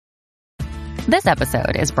This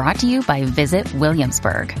episode is brought to you by Visit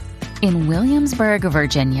Williamsburg. In Williamsburg,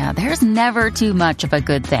 Virginia, there's never too much of a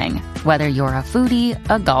good thing. Whether you're a foodie,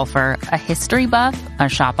 a golfer, a history buff, a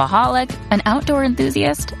shopaholic, an outdoor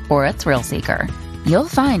enthusiast, or a thrill seeker, you'll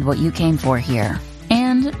find what you came for here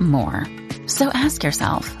and more. So ask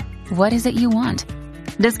yourself, what is it you want?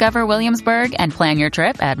 Discover Williamsburg and plan your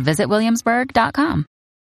trip at visitwilliamsburg.com.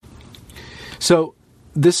 So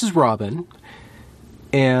this is Robin,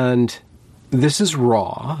 and this is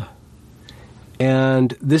Raw.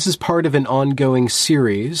 And this is part of an ongoing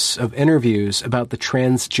series of interviews about the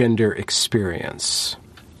transgender experience.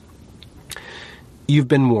 You've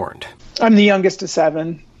been warned. I'm the youngest of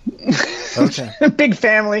 7. Okay. Big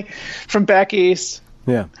family from back east.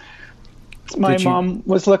 Yeah. My mom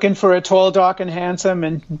was looking for a tall, dark, and handsome,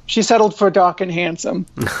 and she settled for dark and handsome.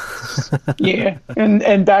 Yeah.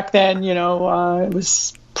 And back then, it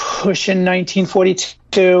was pushing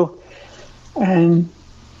 1942, and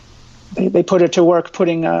they put her to work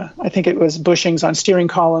putting, I think it was bushings on steering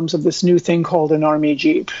columns of this new thing called an Army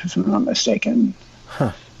Jeep, if I'm not mistaken.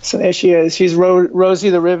 Huh. So there she is. She's Rosie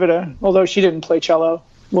the Riveter, although she didn't play cello,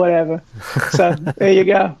 whatever. So there you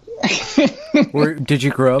go. Did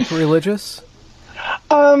you grow up religious?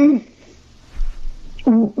 My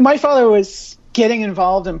father was getting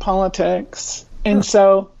involved in politics, and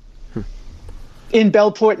so in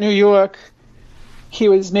Bellport, New York, he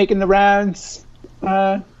was making the rounds.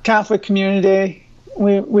 Catholic community.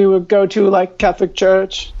 We would go to like Catholic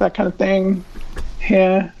church, that kind of thing.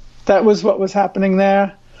 Yeah, that was what was happening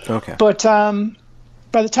there. Okay. But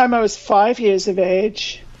by the time I was 5 years of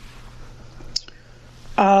age,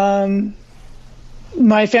 my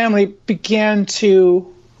family began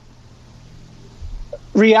to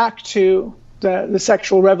react to the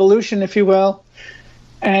sexual revolution, if you will,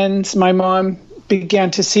 and my mom began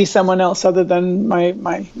to see someone else other than my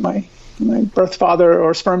birth father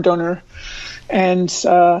or sperm donor, and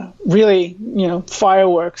really,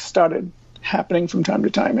 fireworks started happening from time to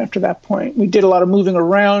time after that point. We did a lot of moving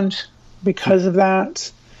around because of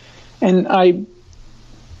that, and I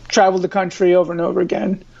traveled the country over and over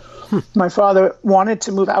again. My father wanted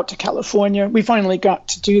to move out to California. We finally got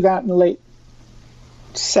to do that in the late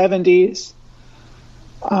 70s,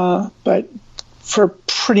 but for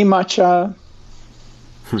pretty much a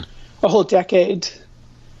whole decade,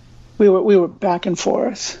 we were back and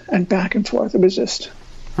forth and back and forth. It was just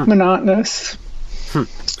monotonous.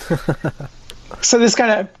 So this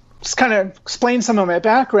kind of explains some of my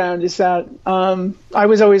background, is that I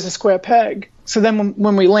was always a square peg. So then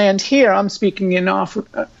when we land here, I'm speaking in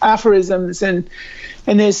aphorisms and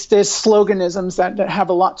there's sloganisms that have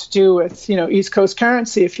a lot to do with, East Coast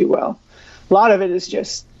currency, if you will. A lot of it is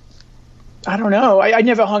just, I don't know. I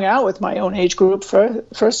never hung out with my own age group,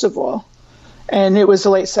 first of all. And it was the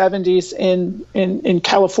late 70s in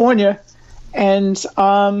California. And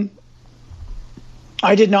I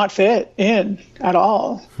did not fit in at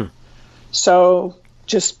all. So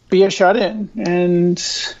just be a shut-in and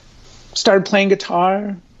started playing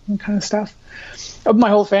guitar and kind of stuff. My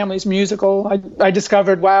whole family's musical. I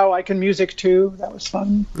discovered, wow, I can music too. That was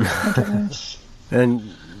fun.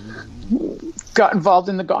 And got involved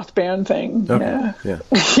in the goth band thing. Okay. Yeah.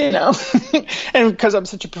 And because I'm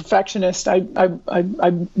such a perfectionist, I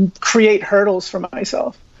create hurdles for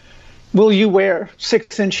myself. Will you wear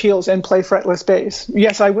 6-inch heels and play fretless bass?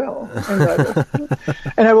 Yes, I will.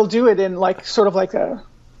 And I will do it in sort of like an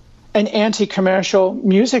anti-commercial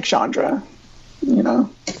music genre,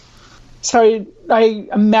 So I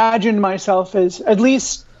imagined myself as at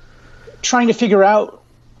least trying to figure out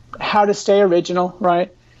how to stay original,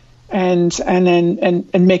 right? And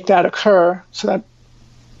make that occur. So that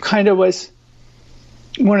kind of was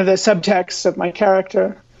one of the subtexts of my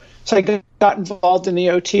character. So I got involved in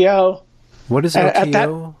the OTO. What is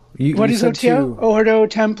OTO? What is OTO? Ordo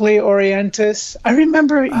Templi Orientis. I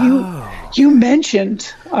remember you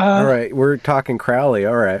mentioned. All right, we're talking Crowley.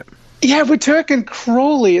 All right. Yeah, we're talking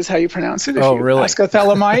Crowley is how you pronounce it. Really? Ask a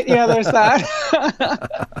Thelemite. Yeah, there's that.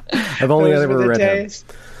 I've only ever read days.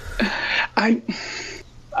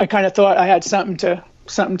 I kind of thought I had something to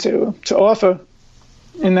offer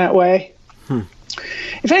in that way.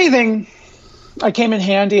 If anything, I came in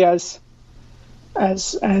handy as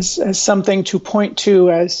something to point to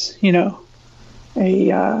as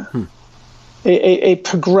a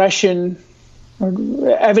progression or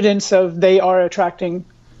evidence of they are attracting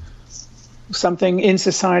something in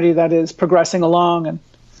society that is progressing along, and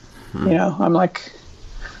I'm like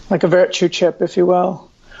a virtue chip, if you will,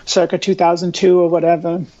 circa 2002 or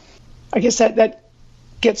whatever. I guess that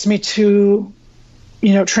gets me to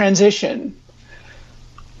transition.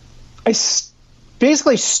 I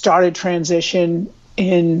basically started transition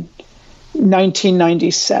in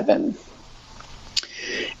 1997.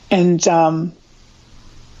 And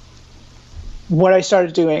what I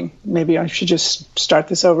started doing, maybe I should just start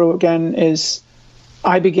this over again, is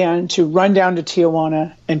I began to run down to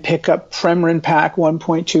Tijuana and pick up Premarin Pack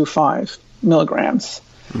 1.25 milligrams.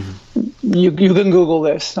 Mm-hmm. You can Google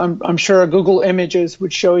this. I'm sure Google Images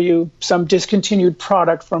would show you some discontinued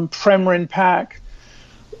product from Premarin Pack.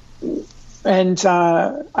 And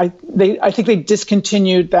I think they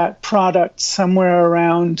discontinued that product somewhere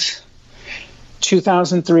around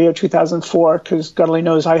 2003 or 2004, because God only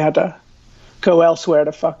knows I had to go elsewhere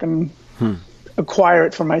to fucking acquire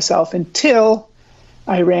it for myself, until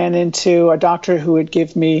I ran into a doctor who would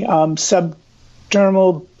give me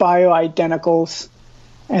subdermal bioidenticals,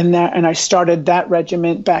 and I started that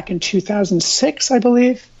regimen back in 2006, I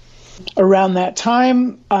believe. Around that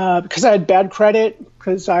time, because I had bad credit,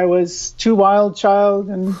 because I was too wild child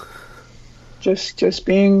and just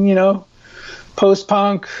being,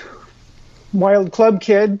 post-punk wild club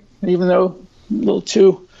kid, even though a little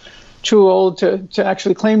too old to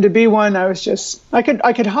actually claim to be one. I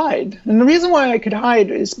could hide. And the reason why I could hide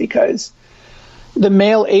is because the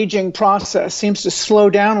male aging process seems to slow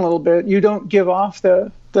down a little bit. You don't give off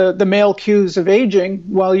the male cues of aging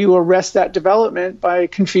while you arrest that development by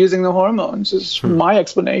confusing the hormones, is my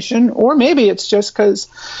explanation. Or maybe it's just because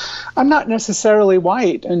I'm not necessarily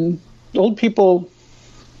white, and old people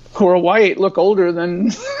who are white look older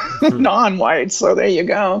than non-white. So there you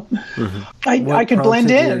go. Mm-hmm. I could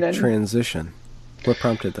blend in. And transition. What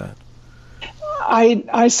prompted that?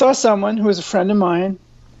 I saw someone who was a friend of mine,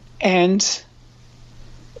 and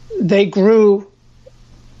they grew.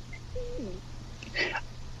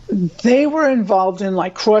 They were involved in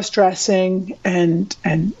like cross-dressing and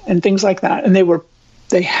things like that, and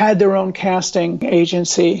they had their own casting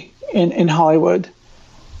agency in Hollywood,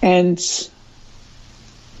 and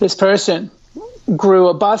this person grew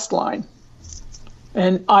a bust line,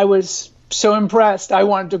 and I was so impressed. I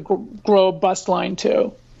wanted to grow a bust line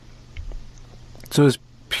too. So it was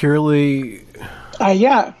purely...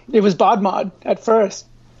 yeah, it was bod mod at first.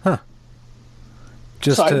 Huh.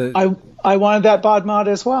 I wanted that bod mod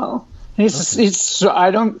as well. And it's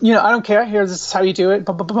I don't care. Here, this is how you do it.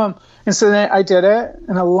 Bum, bum, bum, bum. And so then I did it,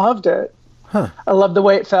 and I loved it. Huh. I loved the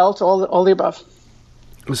way it felt. All the above.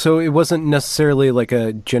 So it wasn't necessarily like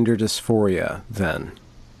a gender dysphoria then?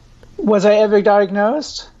 Was I ever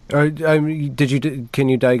diagnosed? Or, can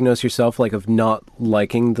you diagnose yourself like of not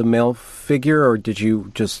liking the male figure, or did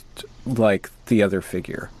you just like the other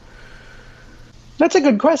figure? That's a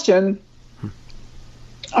good question.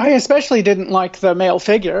 I especially didn't like the male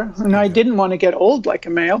figure, and I didn't want to get old like a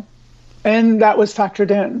male, and that was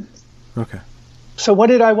factored in. Okay. So what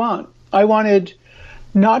did I want? I wanted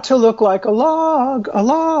not to look like a log.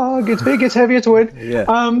 It's big, it's heavy, it's wood. Yeah.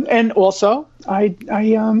 And also, I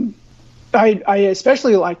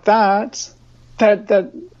especially liked that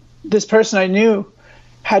this person I knew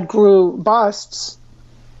had grew busts,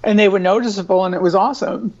 and they were noticeable, and it was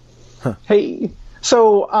awesome. Huh. Hey,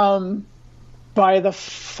 so by the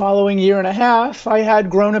following year and a half, I had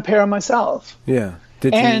grown a pair myself. Yeah.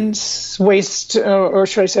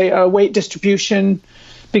 Weight distribution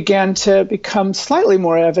began to become slightly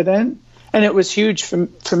more evident, and it was huge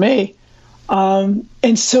for me. And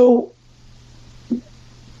so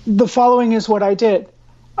the following is what I did.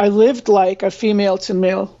 I lived like a female to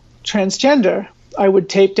male transgender. I would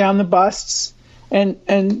tape down the busts and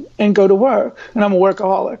go to work. And I'm a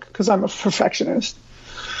workaholic because I'm a perfectionist.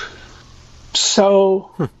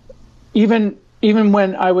 So even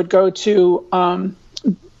when I would go to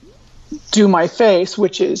do my face,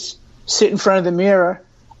 which is sit in front of the mirror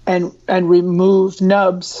and remove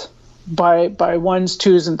nubs by ones,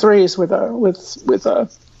 twos, and threes with an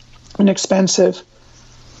expensive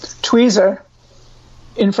tweezer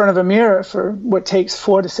in front of a mirror for what takes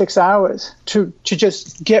 4 to 6 hours to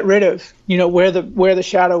just get rid of where the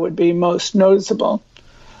shadow would be most noticeable,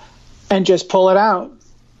 and just pull it out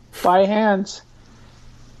by hands.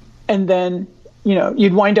 And then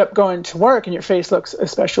you'd wind up going to work and your face looks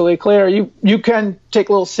especially clear. You can take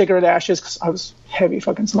little cigarette ashes, because I was a heavy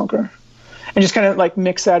fucking smoker, and just kind of like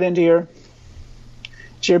mix that into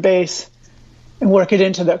your base and work it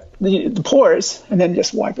into the pores, and then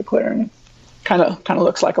just wipe it clear. And it kind of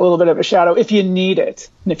looks like a little bit of a shadow if you need it.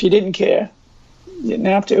 And if you didn't care, you didn't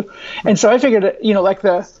have to. And so I figured, like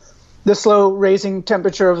the slow raising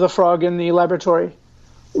temperature of the frog in the laboratory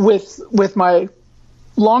with my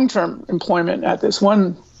long-term employment at this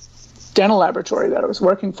one dental laboratory that I was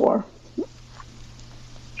working for,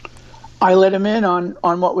 I let him in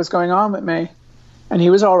on what was going on with me, and he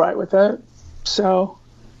was all right with it. So,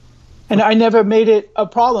 and I never made it a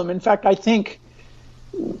problem. In fact, I think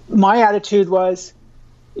my attitude was,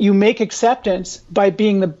 you make acceptance by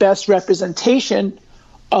being the best representation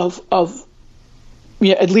of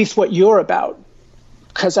at least what you're about.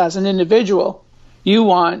 Because as an individual, you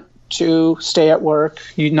want to stay at work,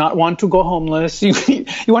 you not want to go homeless, you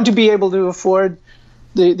want to be able to afford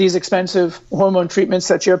these expensive hormone treatments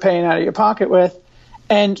that you're paying out of your pocket with,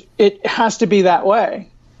 and it has to be that way.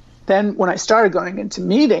 Then when I started going into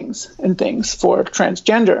meetings and things for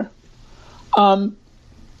transgender,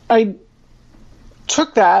 I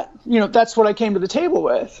took that, that's what I came to the table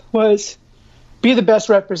with, was be the best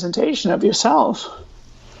representation of yourself.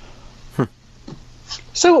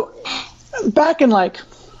 So back in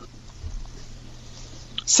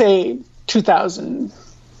say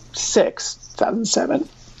 2006, 2007,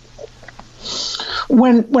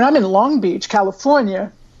 when I'm in Long Beach,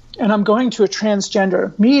 California, and I'm going to a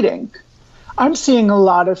transgender meeting, I'm seeing a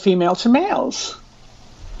lot of female to males.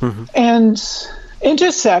 Mm-hmm. And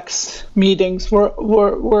intersex meetings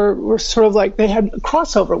were sort of like they had a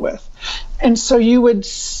crossover with. And so you would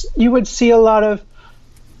see a lot of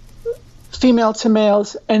female to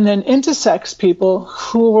males and then intersex people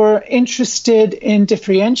who were interested in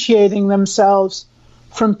differentiating themselves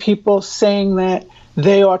from people saying that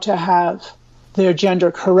they ought to have their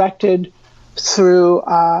gender corrected through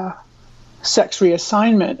sex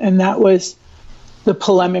reassignment. And that was the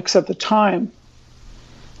polemics of the time.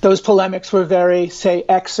 Those polemics were very, say,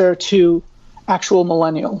 Xer to actual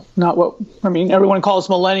millennial, not what, everyone calls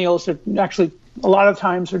millennials. They're actually, a lot of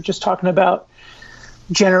times, they're just talking about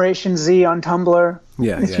Generation Z on Tumblr,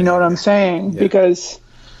 if you know what I'm saying. Yeah. Because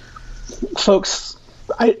folks,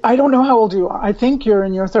 I don't know how old you are. I think you're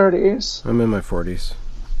in your 30s. I'm in my 40s.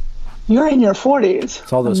 You're in your 40s.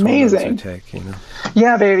 It's all those amazing. hormones I take,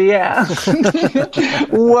 Yeah, baby, yeah.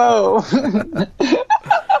 Whoa.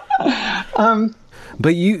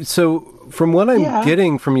 But so from what I'm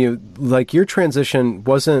getting from you, your transition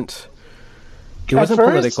wasn't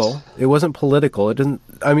political. It wasn't political. It didn't.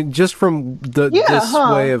 Just from this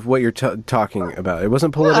way of what you're talking about, it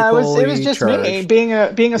wasn't political. It was just charged. Me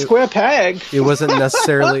being a square peg. It wasn't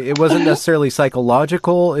necessarily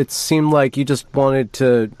psychological. It seemed like you just wanted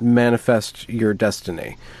to manifest your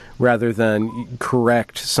destiny rather than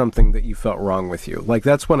correct something that you felt wrong with you.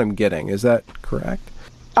 That's what I'm getting. Is that correct?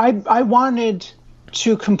 I wanted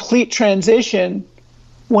to complete transition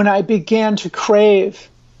when I began to crave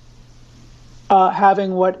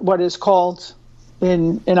having what is called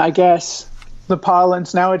in I guess the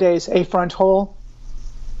parlance nowadays a front hole,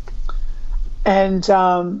 and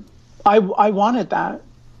I wanted that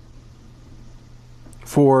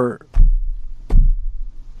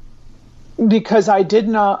because I did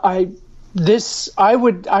not. I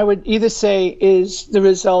would either say is the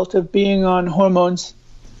result of being on hormones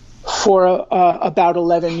for about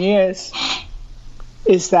 11 years,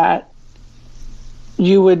 is that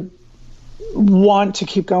you would want to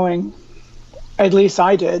keep going. At least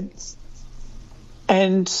I did.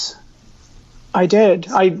 And I did.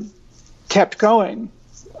 I kept going.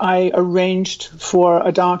 I arranged for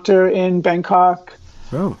a doctor in Bangkok.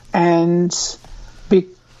 Oh. And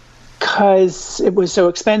because it was so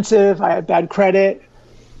expensive, I had bad credit.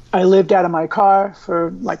 I lived out of my car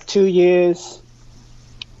for 2 years,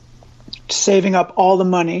 saving up all the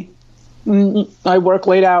money. I work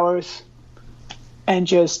late hours and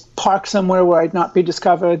just park somewhere where I'd not be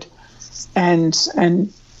discovered, and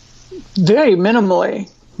very minimally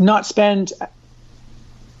not spend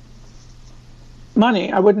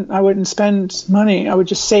money. I wouldn't spend money. I would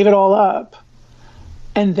just save it all up.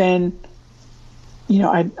 And then,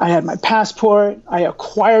 I had my passport. I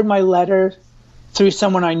acquired my letter through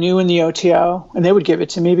someone I knew in the OTO, and they would give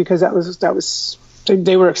it to me because that was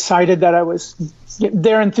they were excited that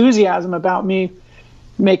their enthusiasm about me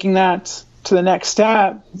making that to the next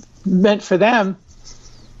step meant for them,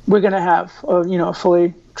 we're going to have a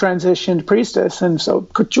fully transitioned priestess. And so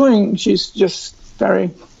Kuchung, she's just very,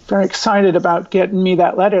 very excited about getting me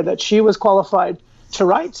that letter that she was qualified to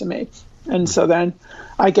write to me. And so then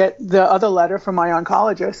I get the other letter from my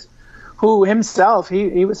oncologist, who himself,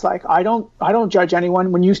 he was like, I don't judge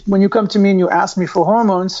anyone. When you come to me and you ask me for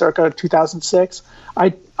hormones circa 2006,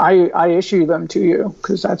 I issue them to you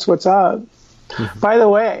because that's what's up. Mm-hmm. By the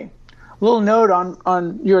way, little note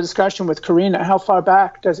on your discussion with Karina, how far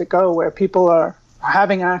back does it go where people are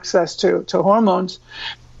having access to hormones?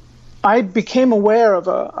 I became aware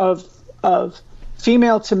of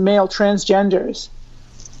female to male transgenders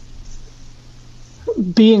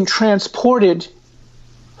being transported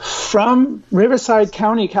from Riverside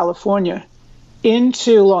County, California,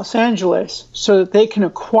 into Los Angeles so that they can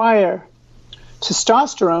acquire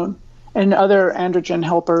testosterone and other androgen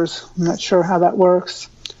helpers. I'm not sure how that works.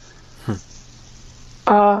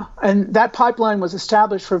 And that pipeline was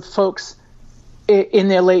established for folks in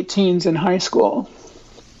their late teens in high school.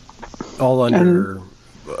 All under...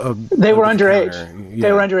 they were underage. Yeah.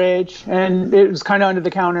 They were underage, and it was kind of under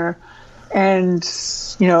the counter. And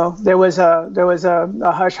there was a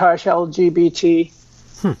hush hush LGBT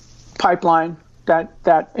pipeline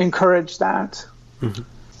that encouraged that.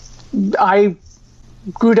 Mm-hmm. I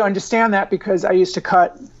grew to understand that because I used to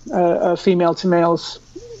cut a female to male's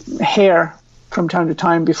hair from time to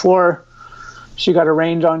time before she got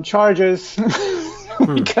arraigned on charges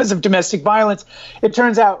because of domestic violence. It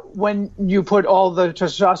turns out when you put all the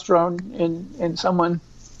testosterone in someone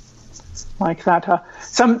like that,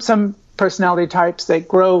 some personality types, they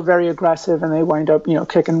grow very aggressive and they wind up,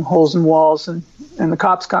 kicking holes in walls and the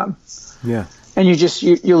cops come. Yeah. And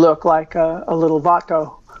you look like a little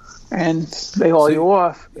vato and they haul you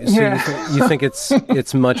off. So you think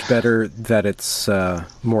it's much better that it's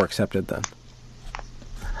more accepted then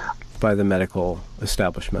by the medical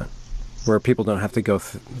establishment, where people don't have to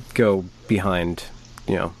go behind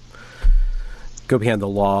the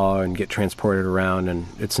law and get transported around, and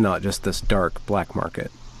it's not just this dark black market.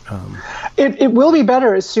 It will be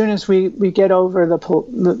better as soon as we get over the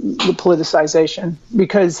politicization,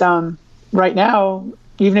 because right now,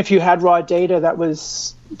 even if you had raw data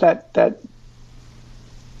that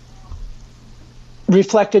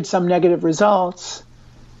reflected some negative results,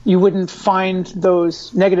 you wouldn't find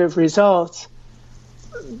those negative results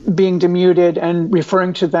being demuted, and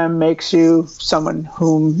referring to them makes you someone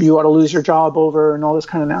whom you ought to lose your job over and all this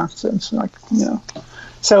kind of nonsense.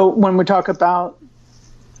 So when we talk about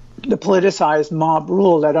the politicized mob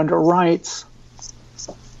rule that underwrites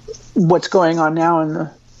what's going on now in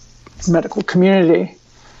the medical community,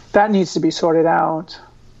 that needs to be sorted out.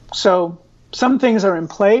 So some things are in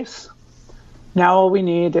place. Now all we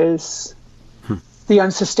need is the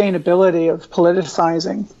unsustainability of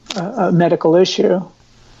politicizing a medical issue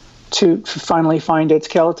to finally find its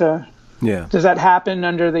kilter. Yeah. Does that happen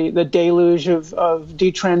under the deluge of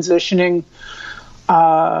detransitioning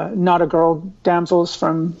not a girl damsels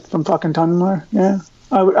from fucking Tumblr? Yeah,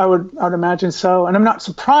 I would imagine so. And I'm not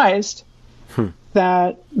surprised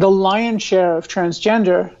that the lion's share of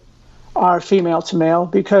transgender are female to male,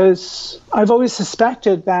 because I've always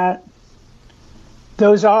suspected that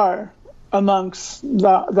those are amongst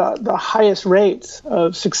the highest rates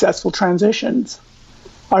of successful transitions,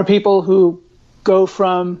 are people who go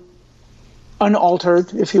from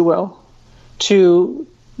unaltered, if you will, to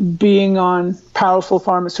being on powerful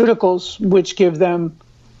pharmaceuticals, which give them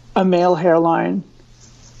a male hairline,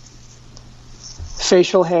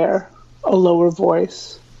 facial hair, a lower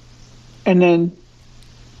voice, and then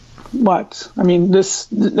what? I mean, that's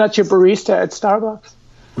your barista at Starbucks.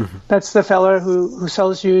 Mm-hmm. That's the fella who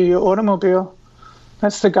sells you your automobile.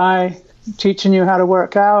 That's the guy teaching you how to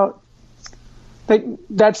work out.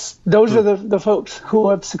 Those are the folks who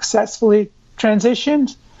have successfully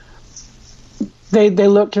transitioned. They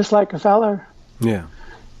look just like a fella. Yeah.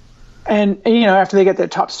 And after they get their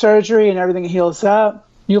top surgery and everything heals up,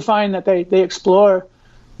 you'll find that they explore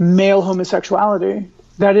male homosexuality.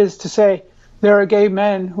 That is to say, there are gay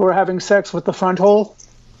men who are having sex with the front hole.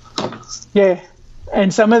 Yeah.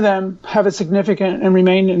 And some of them have a significant and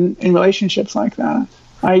remain in relationships like that.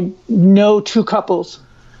 I know 2 couples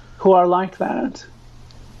who are like that.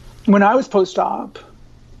 When I was post-op,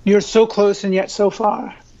 you're so close and yet so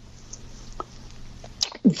far,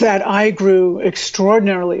 that I grew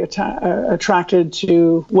extraordinarily attracted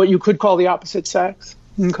to what you could call the opposite sex.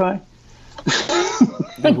 Okay.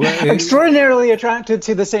 Extraordinarily attracted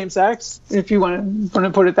to the same sex, if you want to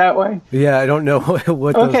put it that way. Yeah, I don't know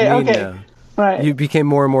what those mean now. Right. You became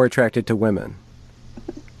more and more attracted to women.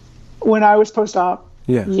 When I was post-op,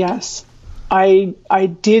 yeah. Yes. I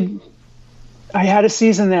had a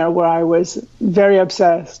season there where I was very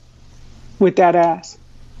obsessed with that ass.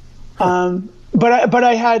 But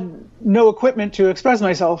I had no equipment to express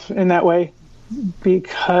myself in that way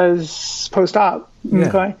because post-op. Yeah.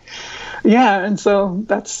 Okay. Yeah, and so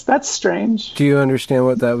that's strange. Do you understand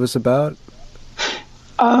what that was about?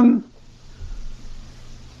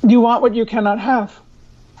 You want what you cannot have.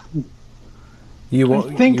 You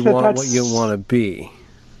want what you want to be.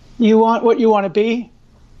 You want what you want to be.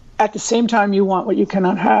 At the same time, you want what you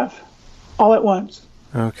cannot have. All at once.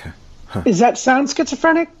 Okay. Huh. Does that sound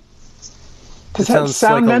schizophrenic? Does that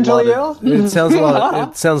sound like mentally ill? It sounds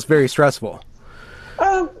it sounds very stressful.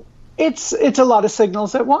 It's a lot of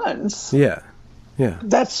signals at once. Yeah. Yeah.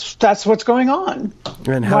 That's what's going on.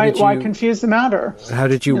 And why confuse the matter? How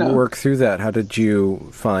did you work through that? How did you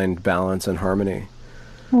find balance and harmony?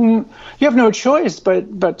 You have no choice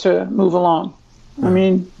but to move along. I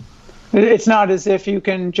mean, it's not as if you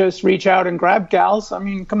can just reach out and grab gals. I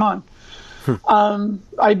mean, come on.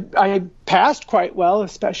 I passed quite well,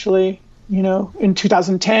 especially, in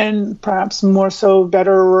 2010, perhaps more so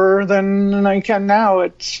better than I can now.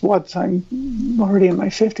 I'm already in my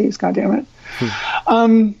 50s, goddammit.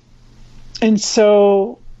 And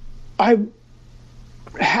so I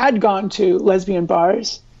had gone to lesbian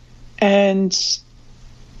bars, and,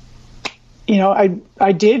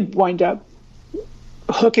 I did wind up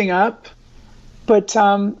hooking up, but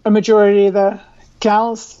a majority of the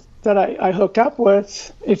gals that I hooked up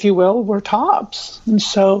with, if you will, were tops. And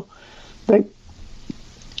so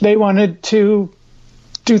they wanted to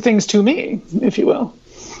do things to me, if you will.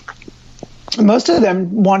 Most of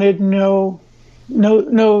them wanted no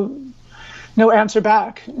answer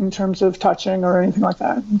back in terms of touching or anything like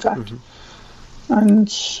that, in fact.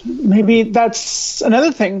 And maybe that's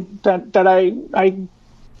another thing that I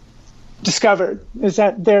discovered, is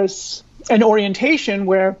that there's an orientation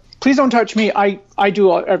where, please don't touch me, I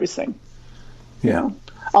do everything.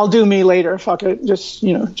 I'll do me later, fuck it, just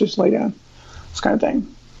lay down, this kind of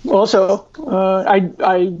thing. Also,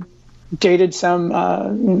 I dated some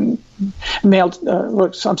female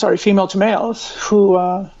to males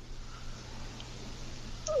who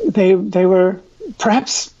they were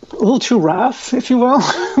perhaps a little too rough, if you will.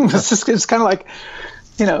 It's kind of like,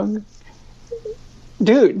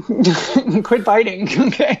 dude, quit biting,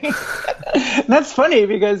 okay? And that's funny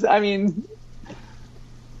because, I mean,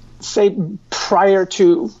 say prior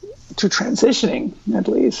to transitioning, at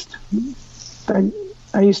least,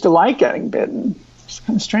 I used to like getting bitten. It's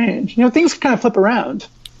kind of strange. Things kind of flip around.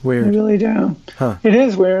 Weird. They really do. Huh. It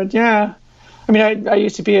is weird, yeah. I mean, I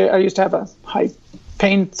used to have a high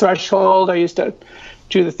pain threshold. I used to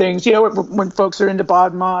do the things, when folks are into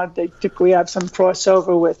bod mod, they typically have some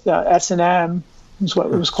crossover with S&M, is what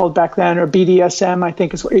it was called back then, or BDSM, I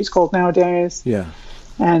think is what it's called nowadays. Yeah.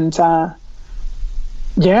 And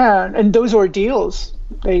and those ordeals,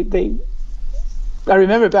 they I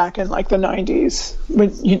remember back in like the 90s,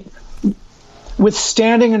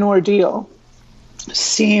 withstanding an ordeal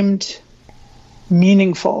seemed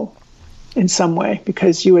meaningful in some way,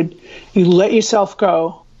 because you let yourself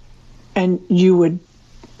go, and you would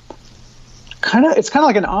it's kind of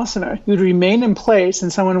like an asana. You'd remain in place,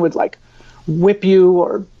 and someone would like whip you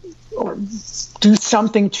or do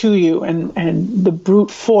something to you, and the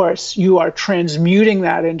brute force, you are transmuting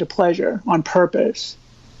that into pleasure on purpose.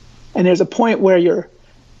 And there's a point where you're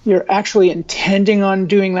actually intending on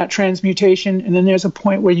doing that transmutation, and then there's a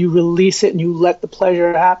point where you release it and you let the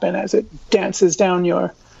pleasure happen as it dances down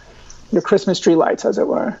your Christmas tree lights, as it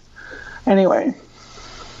were. Anyway,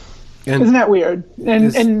 isn't that weird?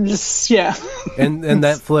 And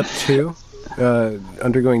that flip too,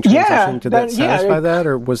 undergoing transition. Did that satisfy that,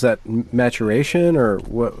 or was that maturation, or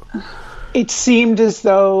what? It seemed as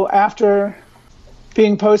though after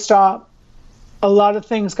being post-op, a lot of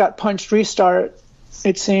things got punched restart,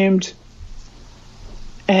 it seemed.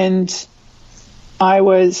 And I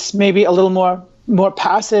was maybe a little more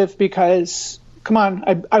passive because, come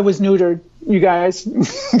on, I was neutered, you guys.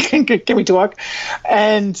 Can we talk?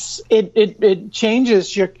 And it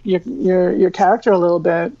changes your character a little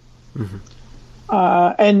bit. Mm-hmm.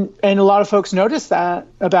 And a lot of folks noticed that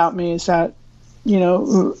about me, is that,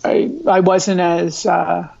 I wasn't as,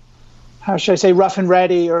 how should I say, rough and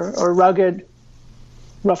ready or rugged,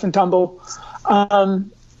 rough and tumble. I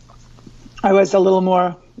was a little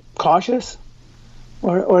more cautious,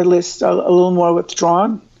 or at least a little more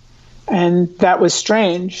withdrawn, and that was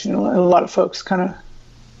strange. A lot of folks kind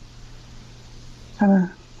of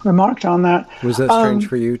remarked on that. Was that strange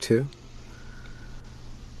for you too?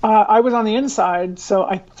 I was on the inside, so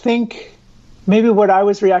I think maybe what I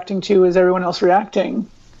was reacting to is everyone else reacting.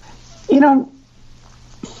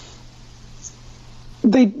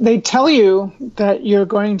 They tell you that you're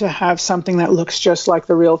going to have something that looks just like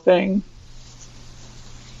the real thing,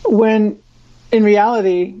 when in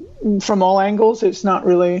reality, from all angles, it's not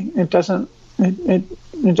really. It doesn't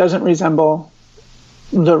resemble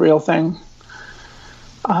the real thing.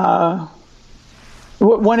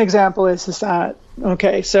 One example is that,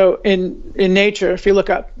 okay, so in nature, if you look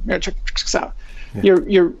up, check this out. Yeah.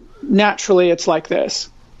 You're naturally, it's like this,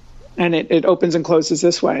 and it opens and closes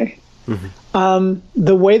this way. Mm-hmm.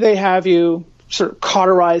 The way they have you sort of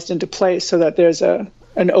cauterized into place so that there's an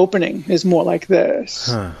opening is more like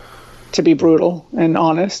this, to be brutal and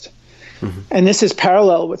honest. Mm-hmm. And this is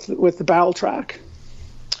parallel with the battle track.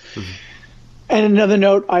 Mm-hmm. And another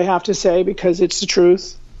note I have to say, because it's the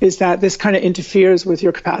truth, is that this kind of interferes with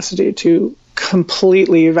your capacity to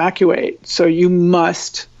completely evacuate. So you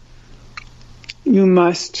must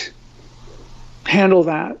handle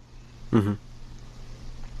that. Mm-hmm.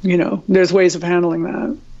 You know, there's ways of handling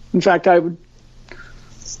that. In fact, I would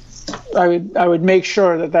make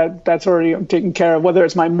sure that's already taken care of, whether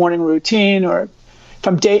it's my morning routine or if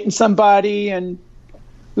I'm dating somebody and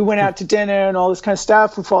we went out to dinner and all this kind of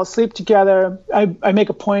stuff, we fall asleep together. I make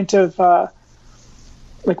a point of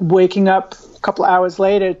like waking up a couple of hours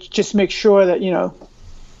later to just make sure that, you know,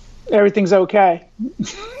 everything's okay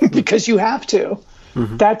because you have to.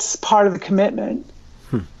 Mm-hmm. That's part of the commitment.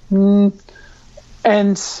 And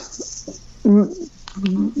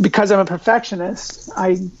because I'm a perfectionist,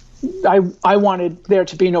 I wanted there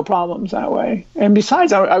to be no problems that way. And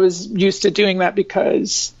besides, I was used to doing that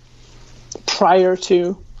because prior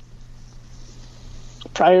to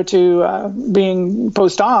being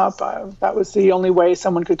post-op, that was the only way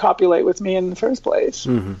someone could copulate with me in the first place.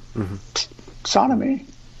 Mm-hmm. Mm-hmm. Sodomy.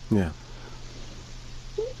 Yeah.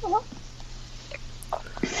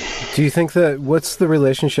 Do you think that, what's the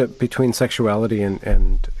relationship between sexuality and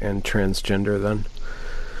transgender then?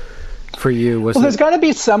 For you, there's got to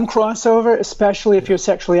be some crossover, especially if you're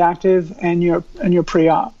sexually active and you're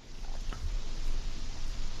pre-op.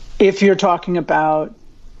 If you're talking about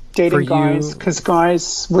dating guys, because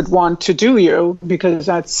guys would want to do you, because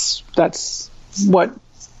that's what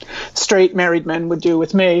straight married men would do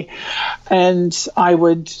with me, and I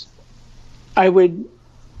would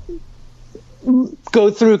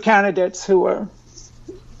go through candidates who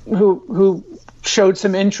showed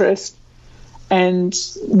some interest and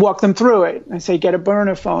walk them through it. I say, get a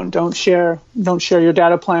burner phone. Don't share your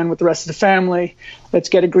data plan with the rest of the family. Let's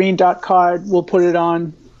get a green dot card. We'll put it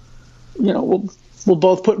on. You know, we'll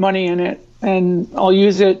both put money in it, and I'll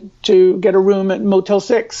use it to get a room at Motel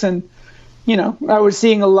 6. And you know, I was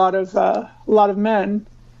seeing a lot of men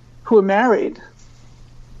who are married.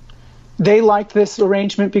 They like this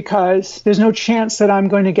arrangement because there's no chance that I'm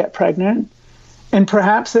going to get pregnant, and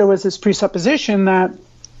perhaps there was this presupposition that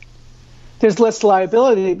there's less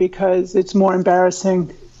liability because it's more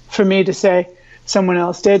embarrassing for me to say someone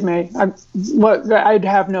else did me. I'd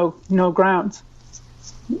have no grounds.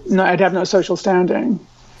 No, I'd have no social standing.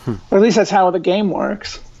 Or at least that's how the game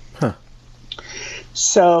works. Huh.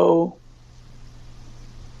 So,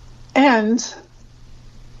 and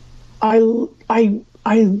I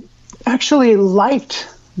actually liked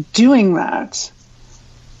doing that.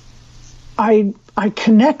 I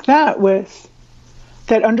connect that with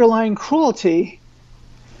that underlying cruelty,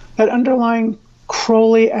 that underlying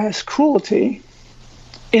Crowley-esque cruelty,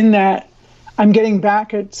 in that I'm getting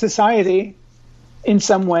back at society in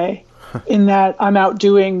some way, in that I'm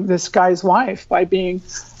outdoing this guy's wife by being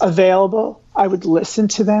available. I would listen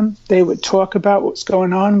to them. They would talk about what's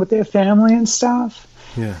going on with their family and stuff.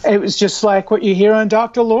 Yeah. It was just like what you hear on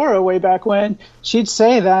Dr. Laura way back when. She'd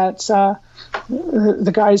say that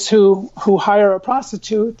the guys who hire a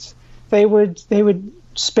prostitute, they would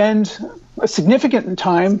spend a significant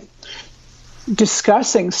time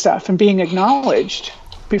discussing stuff and being acknowledged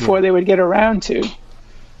before they would get around to,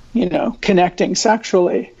 you know, connecting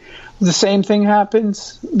sexually. The same thing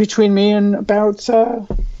happens between me and about, I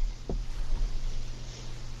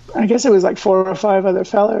guess it was like 4 or 5 other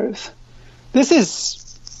fellas. This is,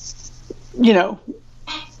 you know,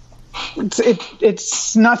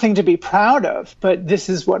 it's nothing to be proud of, but this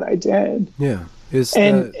is what I did. Yeah.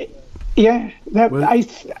 It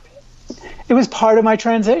was part of my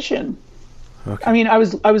transition. Okay. I mean, I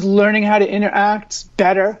was learning how to interact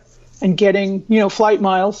better and getting, you know, flight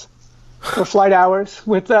miles or flight hours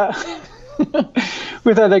with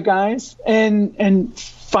with other guys, and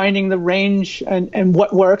finding the range and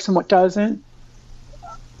what works and what doesn't.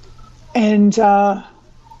 And I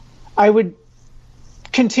would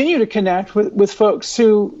continue to connect with folks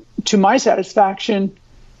who, to my satisfaction,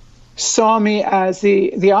 saw me as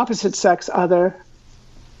the opposite sex other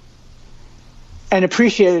and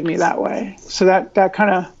appreciated me that way. So that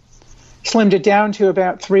kind of slimmed it down to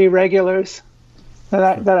about 3 regulars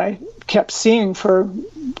that I kept seeing for,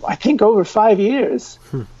 I think, over 5 years.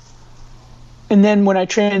 And then when I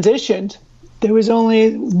transitioned, there was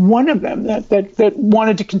only one of them that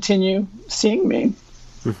wanted to continue seeing me.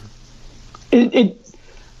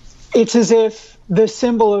 It's as if the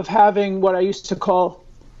symbol of having what I used to call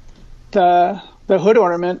the hood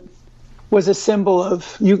ornament was a symbol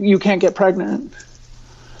of you can't get pregnant.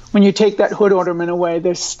 When you take that hood ornament away,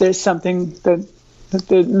 there's something that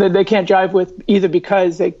they can't jive with, either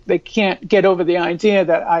because they can't get over the idea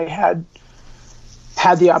that I had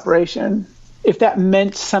the operation if that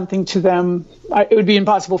meant something to them, it would be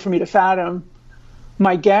impossible for me to fathom.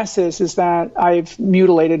 My guess is that I've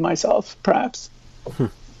mutilated myself, perhaps.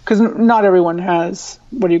 Because not everyone has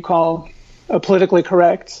what do you call a politically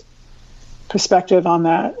correct perspective on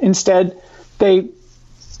that. Instead, they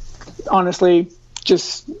honestly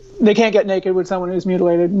they can't get naked with someone who's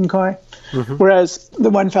mutilated. Okay? Whereas the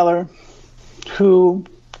one fella who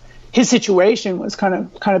his situation was kind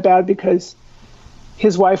of bad because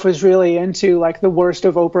his wife was really into like the worst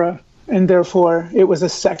of Oprah, and therefore it was a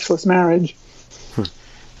sexless marriage.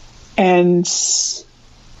 And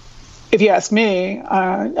if you ask me,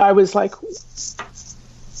 I was like,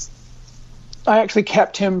 I actually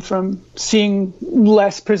kept him from seeing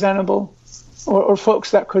less presentable or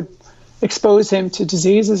folks that could expose him to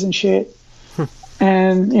diseases and shit.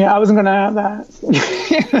 And I wasn't going to have that.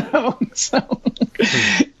 So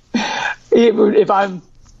if I'm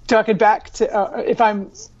talking back to, if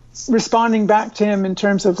I'm responding back to him in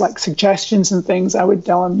terms of like suggestions and things, I would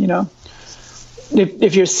tell him,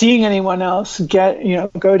 if you're seeing anyone else,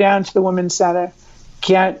 go down to the women's center,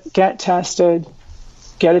 get tested,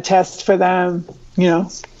 get a test for them,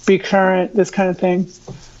 be current, this kind of thing.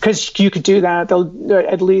 Because you could do that.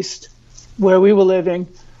 At least where we were living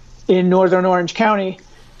in northern Orange County,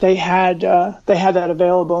 they had that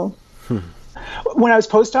available. When I was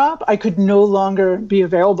post-op, I could no longer be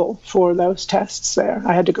available for those tests there.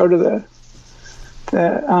 I had to go to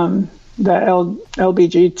the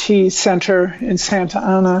LBGT Center in Santa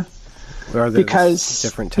Ana because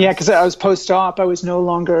different tests? Yeah, because I was post-op, I was no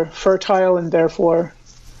longer fertile, and therefore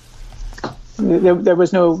there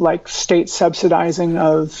was no like state subsidizing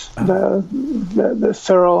of the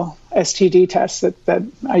thorough STD tests that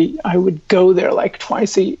I would go there like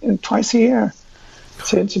twice a year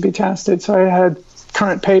to be tested. So I had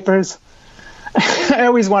current papers. I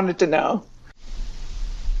always wanted to know.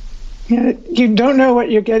 You don't know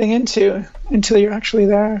what you're getting into until you're actually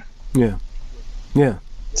there. Yeah.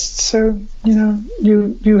 So,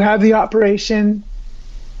 you have the operation,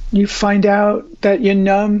 you find out that you're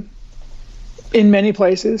numb in many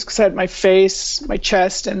places, because I had my face, my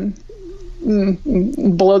chest, and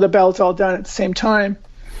below the belt all done at the same time.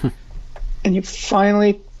 And you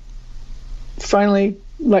finally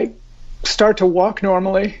like start to walk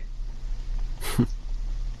normally.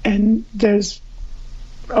 And there's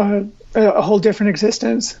a whole different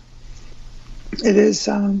existence. It is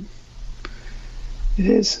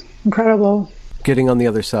incredible. Getting on the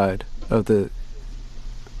other side of the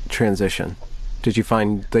transition, did you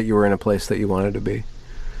find that you were in a place that you wanted to be?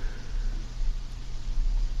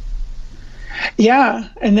 Yeah,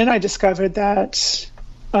 and then I discovered that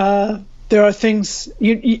there are things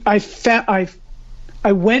I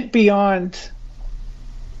went beyond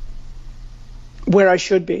where I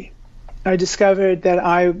should be. I discovered that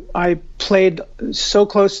I played so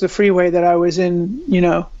close to the freeway that I was in,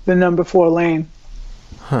 the number 4 lane.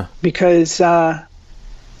 Because I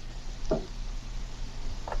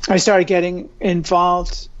started getting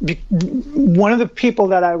involved. One of the people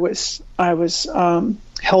that I was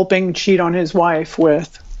helping cheat on his wife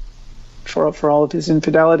with, for all of his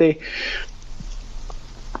infidelity,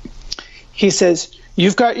 he says,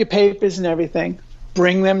 "You've got your papers and everything.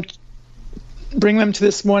 Bring them to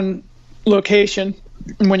this one location,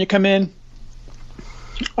 and when you come in,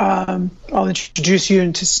 I'll introduce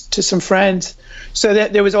you to some friends." So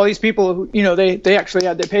that there was all these people who, they actually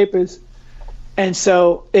had their papers. And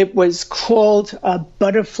so it was called a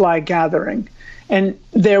butterfly gathering. And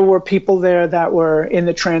there were people there that were in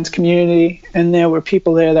the trans community, and there were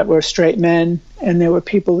people there that were straight men, and there were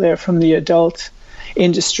people there from the adult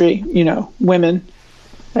industry, women,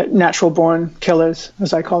 natural born killers,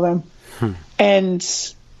 as I call them. And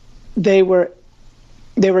they were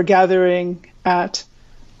gathering at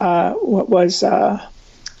what was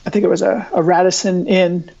I think it was a Radisson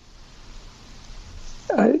Inn,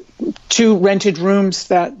 2 rented rooms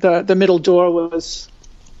that the middle door was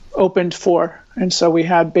opened for, and so we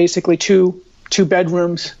had basically two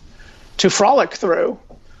bedrooms to frolic through.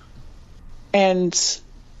 And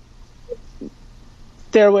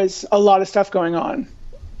there was a lot of stuff going on,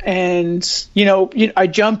 and I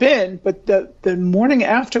jump in, but the morning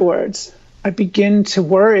afterwards I begin to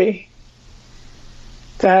worry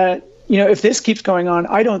that if this keeps going on,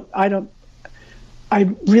 I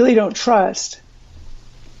really don't trust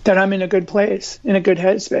that I'm in a good place, in a good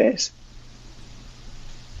headspace.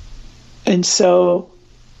 And so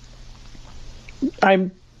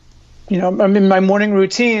I'm in my morning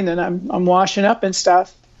routine, and I'm washing up and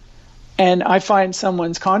stuff, and I find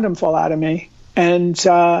someone's condom fall out of me, and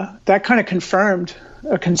that kind of confirmed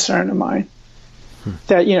a concern of mine.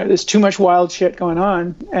 that, you know, there's too much wild shit going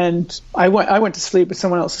on. And I went to sleep with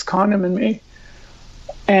someone else's condom in me.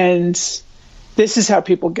 And this is how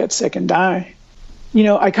people get sick and die. You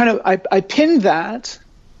know, I pinned that,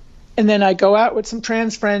 and then I go out with some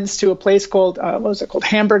trans friends to a place called, called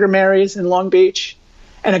Hamburger Mary's in Long Beach.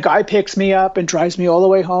 And a guy picks me up and drives me all the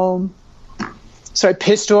way home. So I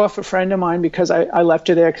pissed off a friend of mine because I left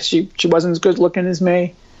her there because she wasn't as good looking as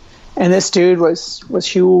me. And this dude was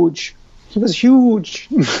huge. He was huge.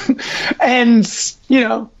 And, you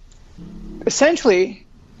know, essentially,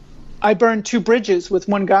 I burned two bridges with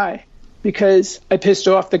one guy because I pissed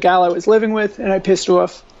off the gal I was living with, and I pissed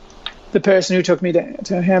off the person who took me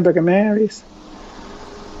to Hamburger Mary's.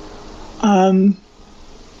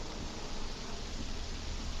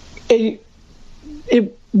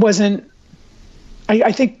 It wasn't,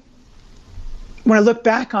 I think when I look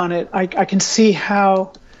back on it, I can see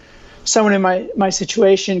how someone in my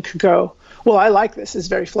situation could go, well, I like this. It's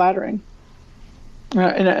very flattering.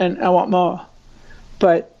 And I want more.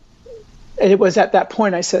 But it was at that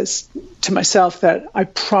point I says to myself that I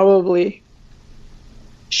probably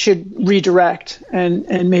should redirect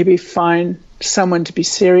and maybe find someone to be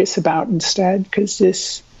serious about instead, because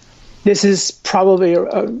this is probably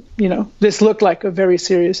this looked like a very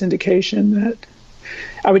serious indication that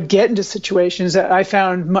I would get into situations that I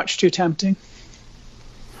found much too tempting.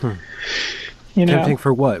 You know, tempting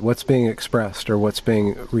for what? What's being expressed or what's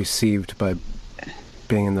being received by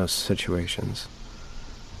being in those situations?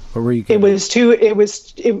 What were you getting?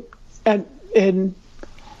 And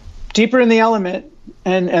deeper in the element,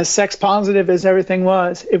 and as sex positive as everything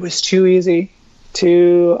was, it was too easy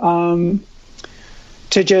to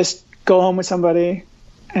just go home with somebody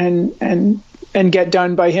and get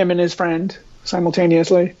done by him and his friend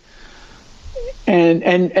simultaneously,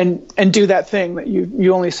 and do that thing that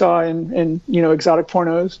you only saw in exotic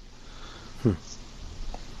pornos.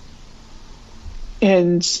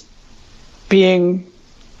 And being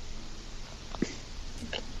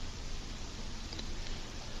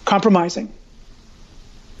compromising.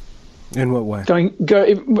 In what way?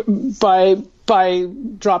 By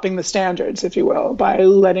dropping the standards, if you will, by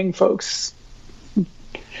letting folks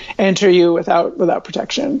enter you without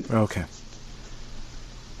protection. Okay.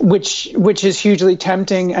 Which is hugely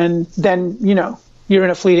tempting, and then you're in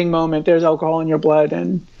a fleeting moment. There's alcohol in your blood,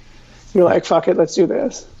 and you're like, "Fuck it, let's do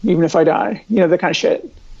this, even if I die." That kind of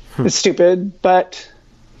shit. It's stupid, but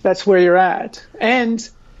that's where you're at. And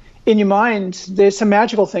in your mind, there's some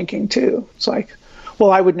magical thinking too. It's like,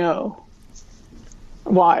 well, I would know.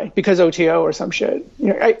 Why? Because OTO or some shit.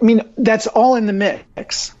 I mean, that's all in the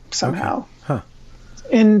mix somehow. Okay. Huh.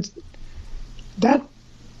 And that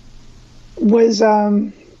was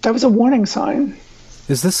a warning sign.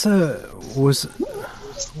 Is this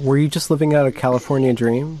were you just living out a California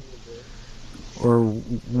dream? Or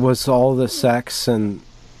was all the sex and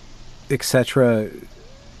etc.,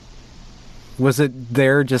 was it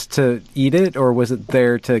there just to eat it, or was it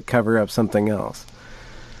there to cover up something else?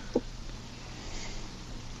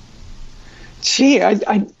 Gee, I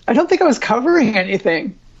don't think I was covering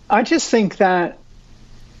anything. I just think that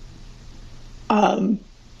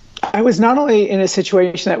I was not only in a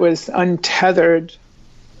situation that was untethered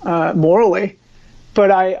morally,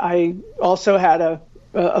 but I also had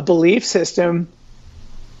a belief system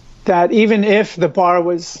that even if the bar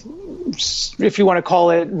was, if you want to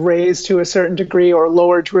call it, raised to a certain degree or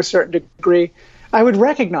lowered to a certain degree, I would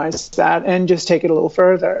recognize that and just take it a little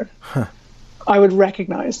further. Huh. I would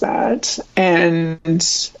recognize that and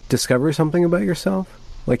discover something about yourself,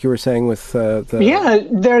 like you were saying with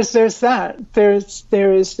there's that.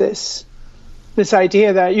 There is this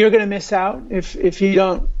idea that you're going to miss out if you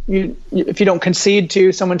don't concede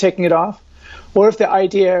to someone taking it off, or if the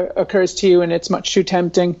idea occurs to you and it's much too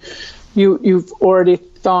tempting, you've already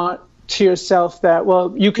thought to yourself that,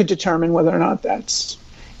 well, you could determine whether or not that's.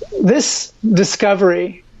 This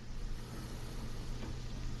discovery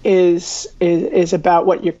is about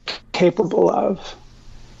what you're capable of.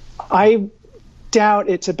 I doubt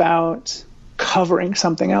it's about covering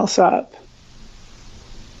something else up.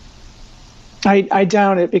 I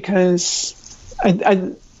doubt it, because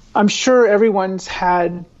I'm sure everyone's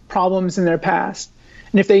had problems in their past,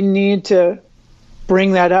 and if they need to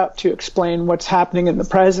bring that up to explain what's happening in the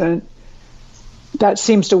present, that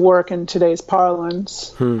seems to work in today's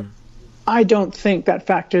parlance. I don't think that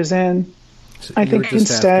factors in. So I think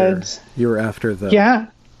instead you were after the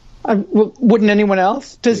wouldn't anyone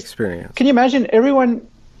else? The experience. Can you imagine everyone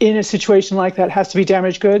in a situation like that has to be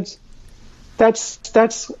damaged goods?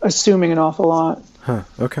 That's assuming an awful lot. Huh.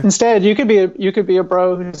 Okay. Instead, you could be a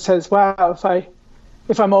bro who says, "Wow,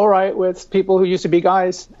 if I'm all right with people who used to be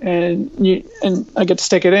guys and I get to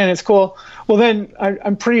stick it in, it's cool. Well, then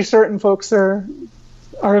I'm pretty certain folks are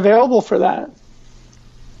available for that,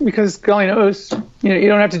 because golly knows, you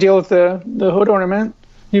don't have to deal with the hood ornament.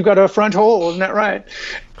 You've got a front hole, isn't that right?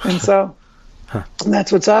 And so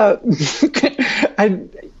that's what's up.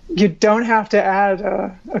 You don't have to add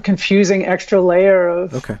a confusing extra layer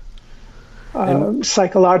of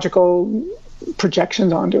psychological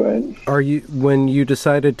projections onto it. When you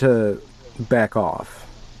decided to back off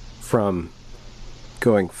from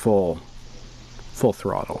going full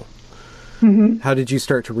throttle, how did you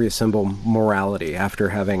start to reassemble morality after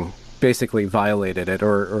having basically violated it,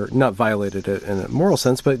 or not violated it in a moral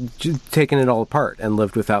sense, but taken it all apart and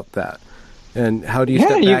lived without that? And how do you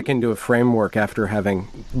step back into a framework after having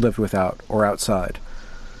lived without or outside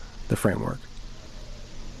the framework?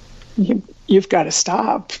 You've got to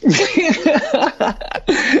stop.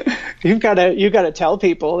 You've got to tell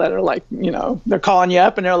people that are like, they're calling you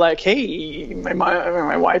up and they're like, hey,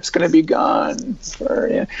 my wife's going to be gone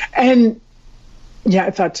for, and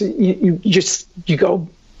I thought you go,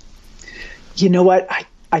 you know what,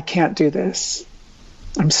 I can't do this.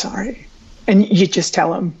 I'm sorry. And you just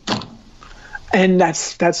tell them. And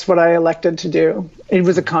that's what I elected to do. It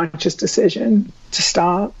was a conscious decision to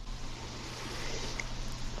stop.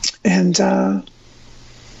 And that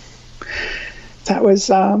was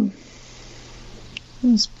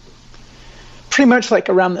pretty much like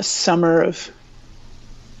around the summer of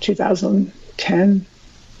 2010.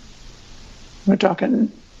 We're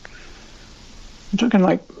talking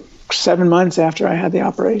like 7 months after I had the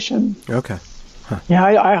operation. Okay. Huh. Yeah,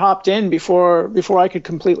 I hopped in before I could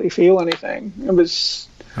completely feel anything. It was,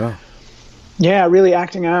 really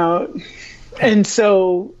acting out. And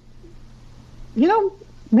so,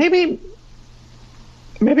 maybe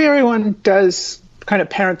everyone does kind of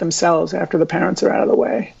parent themselves after the parents are out of the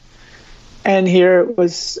way. And here it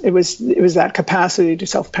was that capacity to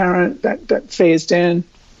self-parent that phased in.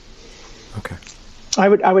 Okay. I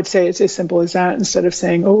would say it's as simple as that, instead of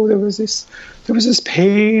saying, oh, there was this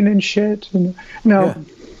pain and shit. And no. Yeah.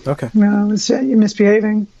 Okay. No, it's you're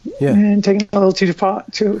misbehaving and taking a little too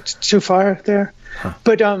far there. Huh.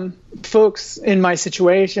 But folks in my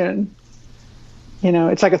situation,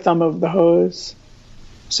 it's like a thumb over the hose.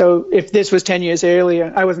 So if this was 10 years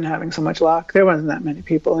earlier, I wasn't having so much luck. There wasn't that many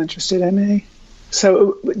people interested in me.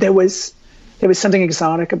 So there was something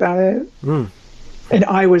exotic about it. Mm. And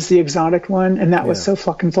I was the exotic one, and that was so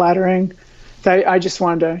fucking flattering that I just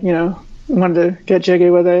wanted to get jiggy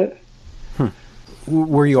with it.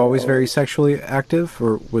 Were you always very sexually active,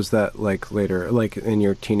 or was that like later, like in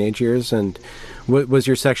your teenage years? And was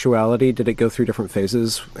your sexuality, did it go through different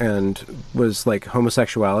phases? And was like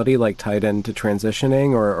homosexuality like tied into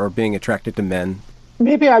transitioning or being attracted to men?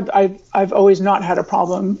 Maybe I've always not had a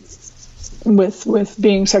problem with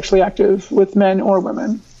being sexually active with men or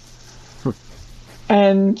women.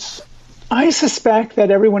 And I suspect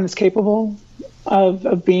that everyone is capable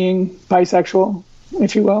of being bisexual,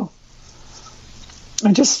 if you will.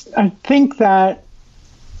 I think that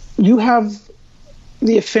you have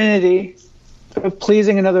the affinity of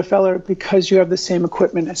pleasing another fella because you have the same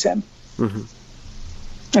equipment as him.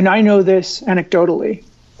 Mm-hmm. And I know this anecdotally.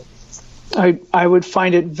 I would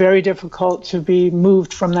find it very difficult to be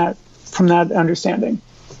moved from that understanding.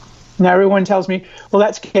 Now everyone tells me, well,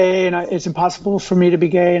 that's gay, and it's impossible for me to be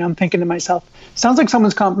gay. And I'm thinking to myself, sounds like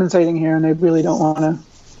someone's compensating here, and they really don't want to.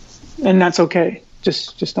 And that's okay.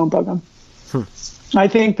 Just don't bug them. I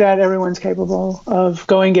think that everyone's capable of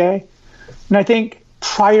going gay. And I think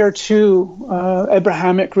prior to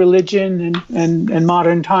Abrahamic religion and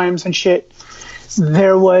modern times and shit,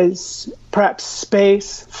 there was perhaps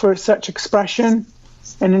space for such expression.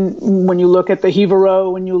 And when you look at the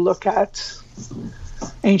Hevero, when you look at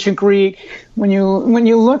ancient Greek, when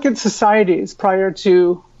you look at societies prior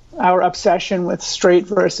to our obsession with straight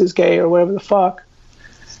versus gay or whatever the fuck,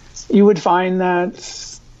 you would find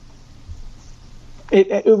that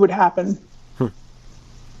it would happen.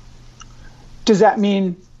 Does that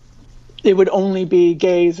mean it would only be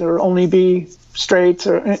gays or only be straights?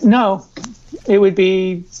 Or no, it would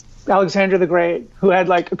be Alexander the Great, who had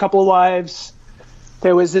like a couple of wives.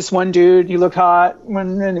 There was this one dude, he looked hot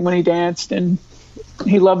when he danced, and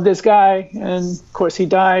he loved this guy, and of course he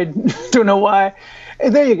died. Don't know why.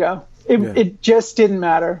 There you go. It just didn't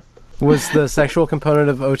matter. Was the sexual component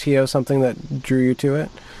of OTO something that drew you to it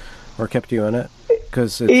or kept you in it?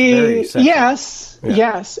 Because it's very sexual.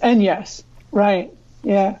 Yes, and yes. Right.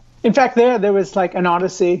 Yeah. In fact, there was like an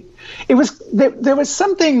odyssey. It was there was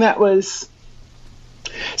something that was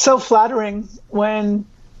so flattering when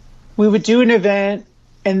we would do an event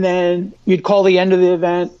and then you'd call the end of the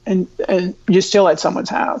event, and you're still at someone's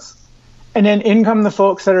house. And then in come the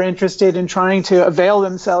folks that are interested in trying to avail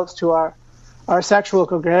themselves to our sexual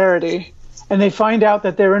gregariety, and they find out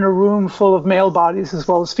that they're in a room full of male bodies as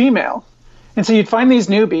well as female. And so you'd find these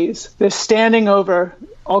newbies, they're standing over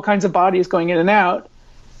all kinds of bodies going in and out,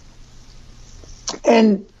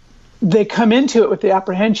 and they come into it with the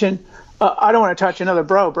apprehension, I don't want to touch another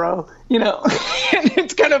bro, you know. And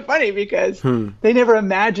it's kind of funny because they never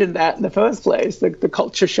imagined that in the first place, the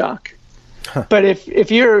culture shock. Huh. But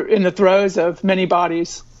if you're in the throes of many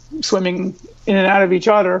bodies swimming in and out of each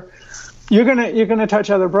other, you're gonna touch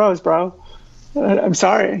other bros, bro. I'm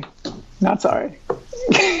sorry, not sorry.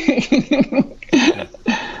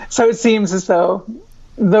 So it seems as though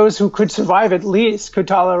those who could survive at least could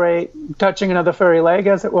tolerate touching another furry leg,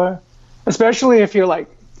 as it were, especially if you're like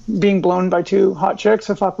being blown by two hot chicks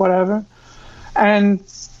or fuck whatever. And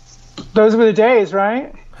those were the days,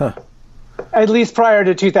 right? Huh. At least prior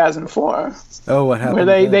to 2004. Oh, what happened?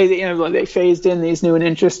 Where they phased in these new and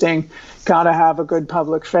interesting, gotta have a good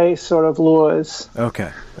public face sort of laws.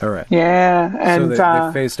 Okay, all right. Yeah, and so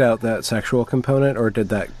they phased out that sexual component, or did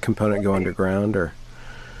that component go underground, or?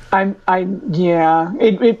 It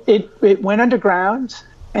went underground,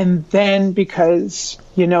 and then because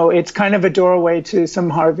it's kind of a doorway to some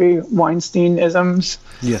Harvey Weinstein-isms.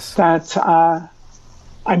 Yes. That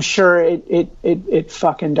I'm sure it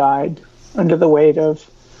fucking died under the weight of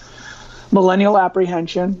millennial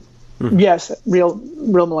apprehension. Mm-hmm. Yes, real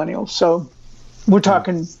millennials. So we're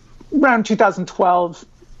talking around 2012,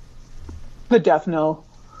 the death knell.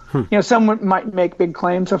 Someone might make big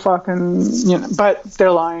claims of fucking, but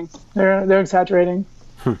they're lying. They're exaggerating.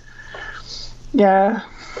 Yeah,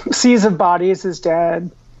 seas of bodies is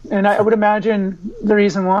dead, and I would imagine the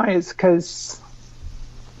reason why is because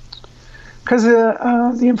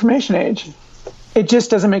of the information age. It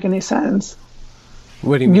just doesn't make any sense.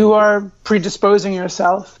 What do you mean? You are predisposing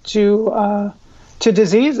yourself to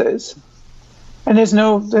diseases, and there's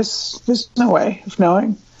no way of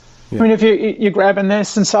knowing. Yeah. I mean, if you're grabbing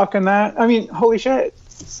this and sucking that, I mean, holy shit,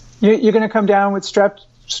 you're going to come down with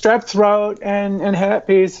strep throat and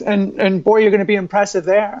herpes, and boy, you're going to be impressive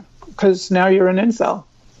there because now you're an incel,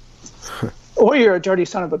 or you're a dirty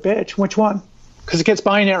son of a bitch. Which one? Because it gets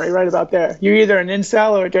binary right about there. You're either an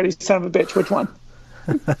incel or a dirty son of a bitch. Which one?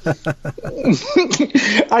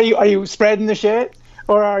 Are you spreading the shit,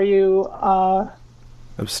 or are you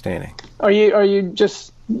abstaining? Are you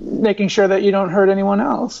just making sure that you don't hurt anyone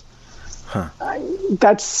else? Huh.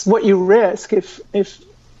 That's what you risk if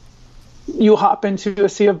you hop into a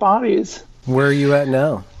sea of bodies. Where are you at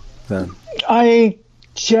now, then? I'm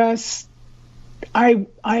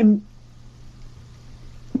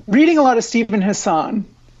reading a lot of Stephen Hassan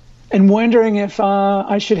and wondering if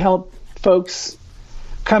I should help folks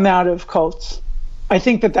come out of cults. I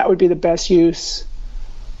think that would be the best use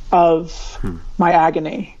of my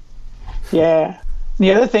agony. Yeah.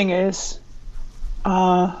 The other thing is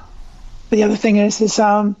I'm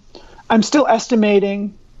still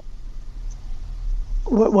estimating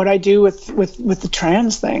what I do with the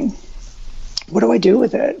trans thing. What do I do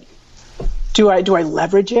with it? Do I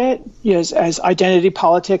leverage it as identity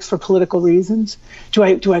politics for political reasons? Do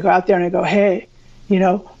I go out there and I go, hey,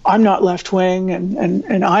 I'm not left wing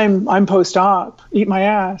and I'm post-op. Eat my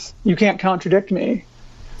ass. You can't contradict me.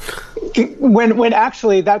 When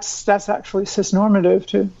actually that's actually cis-normative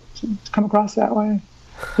to come across that way,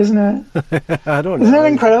 isn't it? I don't know. Isn't that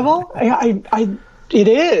incredible? It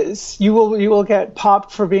is. You will get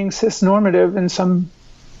popped for being cis-normative in some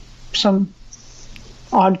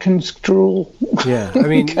odd construal. Yeah, I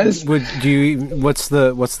mean, what's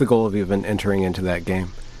the goal of even entering into that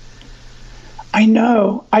game? I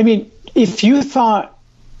know. I mean, if you thought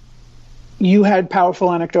you had powerful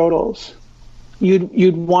anecdotals,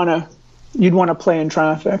 you'd want to play in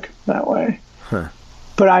traffic that way. Huh.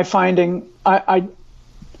 But I'm finding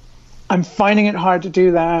it hard to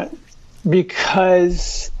do that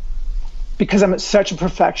because I'm such a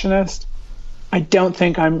perfectionist. I don't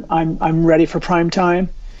think I'm ready for prime time,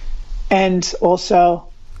 and also,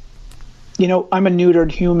 I'm a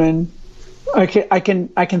neutered human. I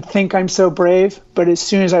can think I'm so brave, but as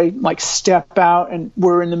soon as I step out and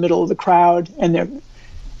we're in the middle of the crowd and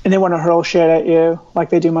they want to hurl shit at you like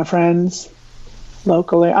they do my friends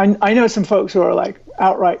locally. I know some folks who are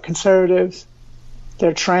outright conservatives.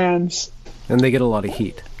 They're trans, and they get a lot of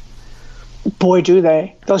heat. Boy, do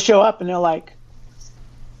they! They'll show up and they're like,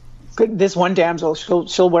 this one damsel,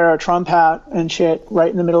 she'll wear a Trump hat and shit right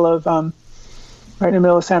in the middle of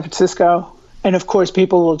San Francisco. And of course,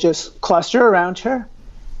 people will just cluster around her,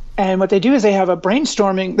 And what they do is they have a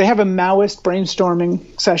Maoist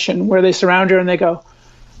brainstorming session where they surround her and they go,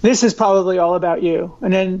 this is probably all about you.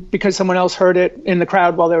 And then because someone else heard it in the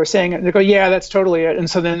crowd while they were saying it, they go, yeah, that's totally it. And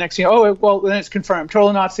so then the next thing, oh, well, then it's confirmed,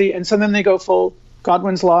 total Nazi. And so then they go full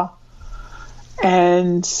Godwin's Law.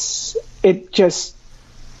 And it's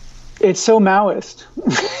so Maoist.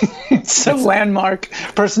 It's so landmark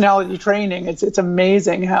personality training. It's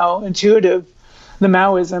amazing how intuitive the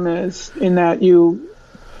Maoism is, in that you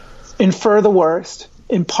infer the worst,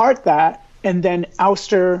 impart that, and then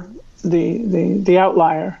ouster the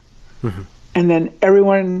outlier. Mm-hmm. And then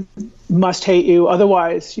everyone must hate you,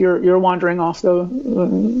 otherwise you're wandering off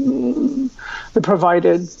the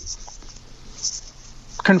provided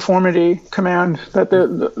conformity command that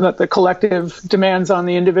the collective demands on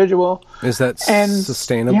the individual. Is that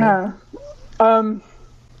sustainable? Yeah.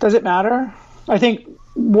 Does it matter? I think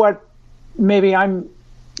what maybe I'm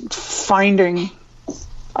finding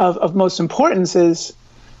of most importance is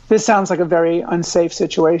this sounds like a very unsafe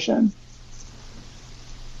situation.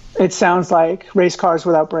 It sounds like race cars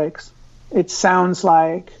without brakes. It sounds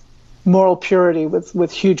like moral purity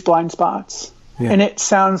with huge blind spots. Yeah. And it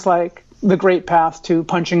sounds like the great path to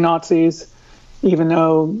punching Nazis, even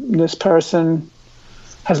though this person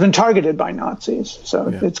has been targeted by Nazis. So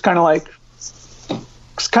yeah. It's kind of like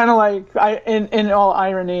in all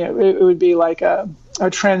irony, it would be like a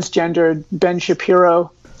transgendered Ben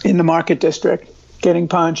Shapiro in the Market District getting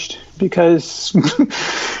punched because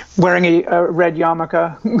wearing a red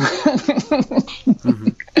yarmulke.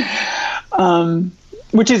 Mm-hmm.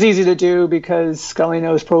 Which is easy to do because Scully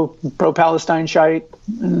knows pro-Palestine shite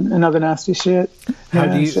and other nasty shit. How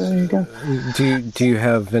do you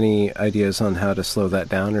have any ideas on how to slow that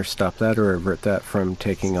down or stop that or avert that from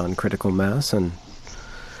taking on critical mass? And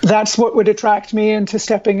that's what would attract me into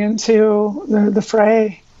stepping into the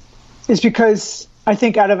fray, is because I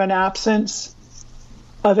think out of an absence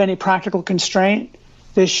of any practical constraint,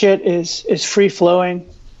 this shit is free-flowing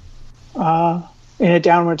in a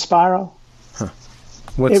downward spiral.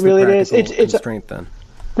 What's it really the practical constraint then?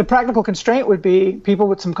 The practical constraint would be people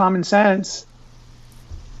with some common sense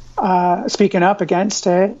speaking up against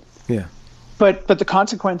it. Yeah. But the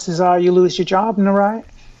consequences are you lose your job in the riot.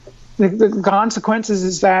 The consequences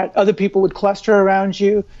is that other people would cluster around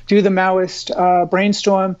you, do the Maoist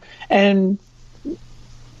brainstorm, and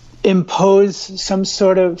impose some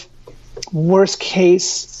sort of worst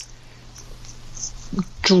case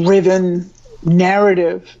driven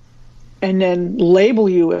narrative, and then label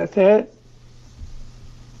you with it,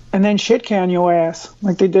 and then shit can your ass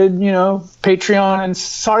like they did, Patreon and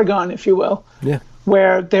Sargon, if you will. Yeah.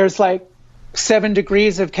 Where there's like 7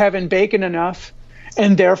 degrees of Kevin Bacon enough,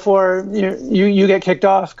 and therefore you get kicked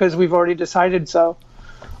off because we've already decided so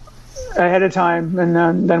ahead of time,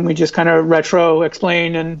 and then we just kind of retro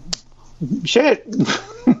explain and shit.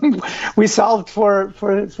 We solved for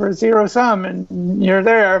zero sum, and you're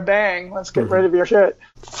there, bang, let's get rid of your shit.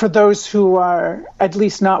 For those who are at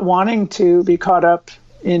least not wanting to be caught up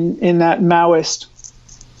in that Maoist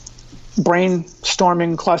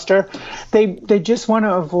brainstorming cluster, they just want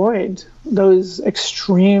to avoid those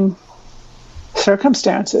extreme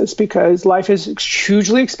circumstances because life is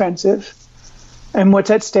hugely expensive. And what's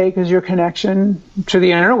at stake is your connection to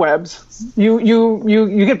the interwebs.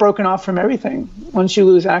 You get broken off from everything once you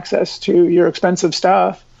lose access to your expensive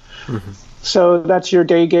stuff. Mm-hmm. So that's your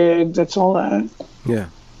day gig. That's all that. Yeah.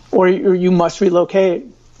 Or you must relocate,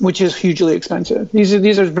 which is hugely expensive.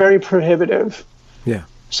 These are very prohibitive. Yeah.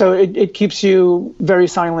 So it keeps you very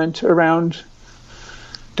silent around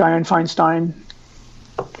Dianne Feinstein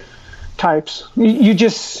types. You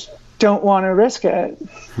just don't want to risk it.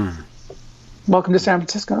 Welcome to San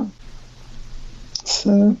Francisco.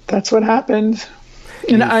 So that's what happened.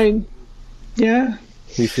 And yeah.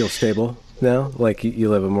 You feel stable now? Like you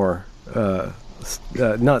live a more,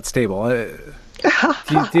 not stable.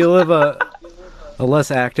 Do you live a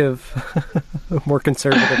less active, more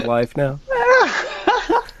conservative life now?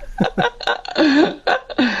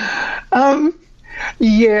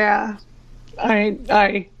 Yeah.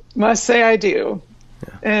 I must say I do.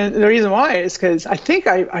 Yeah. And the reason why is because I think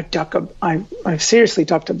I seriously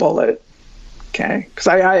ducked a bullet. Okay, because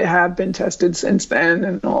I have been tested since then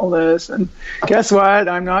and all this, and guess what?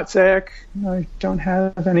 I'm not sick. I don't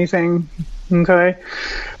have anything. Okay,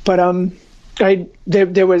 but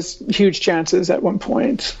there was huge chances at one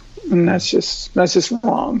point, and that's just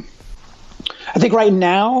wrong. I think right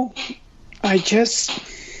now, I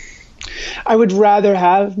would rather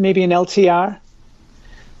have maybe an LTR.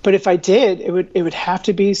 But if I did, it would have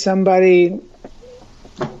to be somebody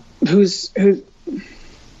who's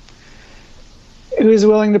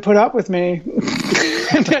willing to put up with me.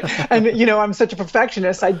 And I'm such a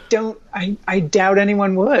perfectionist. I doubt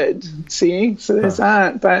anyone would. See, so there's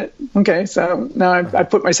that. But okay, so now I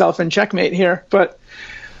put myself in checkmate here. But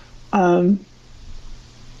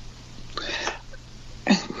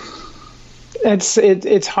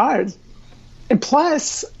it's hard. And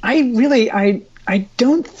plus, I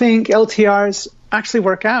don't think LTRs actually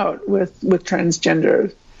work out with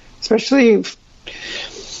transgender, especially.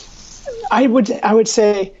 I would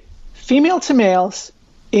say female to males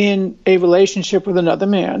in a relationship with another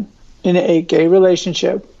man, in a gay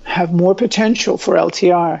relationship, have more potential for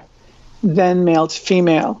LTR than male to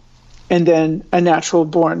female, and then a natural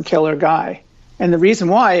born killer guy. And the reason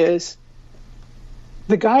why is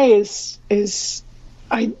the guy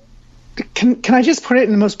can I just put it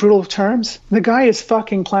in the most brutal terms? The guy is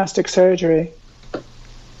fucking plastic surgery.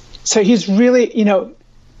 So he's really,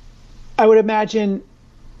 I would imagine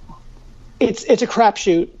it's a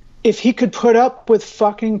crapshoot. If he could put up with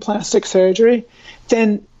fucking plastic surgery,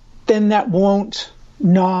 then that won't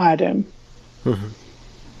gnaw at him. Mm-hmm.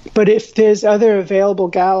 But if there's other available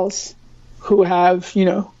gals who have,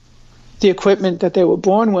 the equipment that they were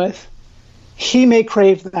born with, he may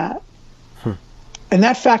crave that. And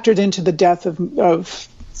that factored into the death of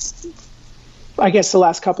I guess, the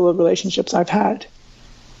last couple of relationships I've had.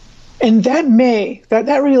 And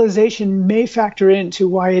that realization may factor into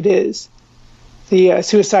why it is the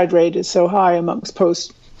suicide rate is so high amongst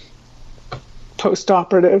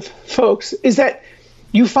post-operative folks, is that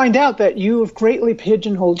you find out that you have greatly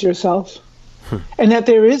pigeonholed yourself and that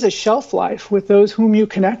there is a shelf life with those whom you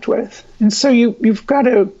connect with. And so you've got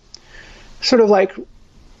to sort of like,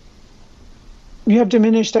 you have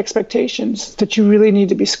diminished expectations that you really need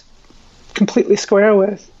to be completely square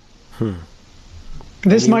with.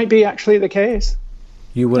 This might be actually the case.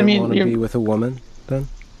 You wouldn't want to be with a woman then?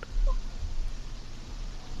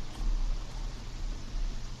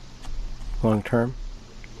 Long term?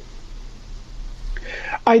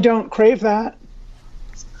 I don't crave that.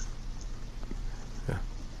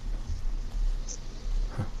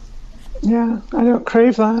 Yeah, I don't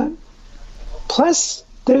crave that. Plus,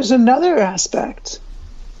 there's another aspect.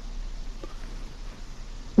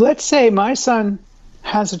 Let's say my son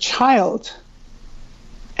has a child,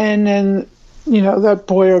 and then, that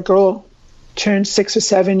boy or girl turns 6 or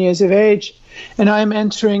 7 years of age, and I'm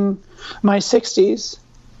entering my 60s.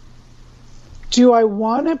 Do I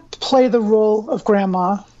want to play the role of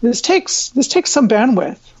grandma? This takes some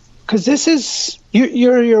bandwidth, because this is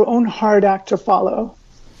you're your own hard act to follow.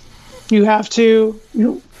 You have to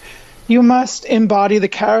you must embody the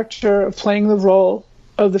character of playing the role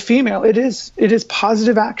of the female. It is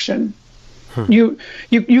positive action. You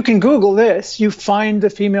can Google this. You find the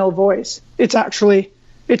female voice. It's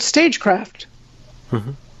stagecraft.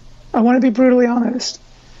 I want to be brutally honest.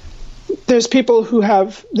 There's people who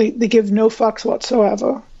they give no fucks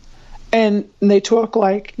whatsoever, and they talk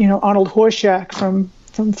like Arnold Horshack from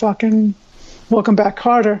fucking Welcome Back,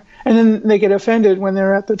 Kotter, and then they get offended when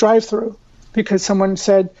they're at the drive-thru because someone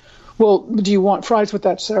said, "Well, do you want fries with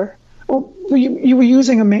that, sir?" Well, you were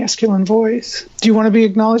using a masculine voice. Do you want to be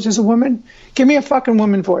acknowledged as a woman? Give me a fucking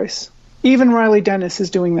woman voice. Even Riley Dennis is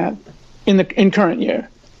doing that in current year.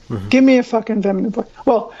 Give me a fucking feminine voice.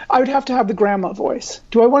 Well, I would have to have the grandma voice.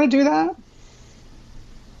 Do I want to do that?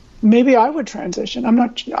 Maybe I would transition.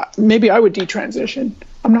 Maybe I would detransition.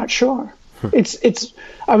 I'm not sure.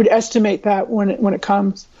 I would estimate that when it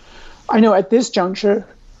comes. I know at this juncture,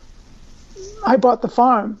 I bought the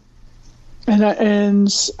farm,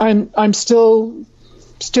 and I'm still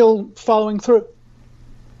following through.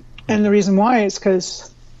 And the reason why is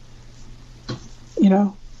because,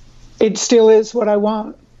 it still is what I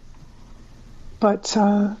want. But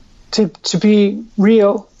to be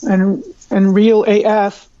real and real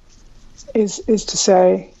AF is to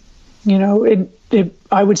say,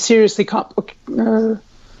 I would seriously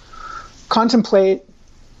contemplate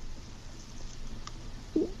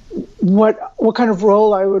what kind of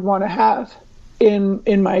role I would want to have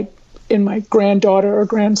in my granddaughter or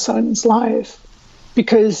grandson's life,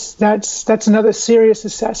 because that's another serious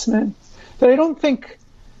assessment that I don't think.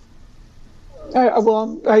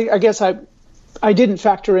 I guess I didn't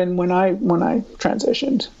factor in when I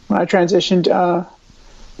transitioned. When I transitioned,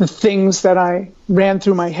 the things that I ran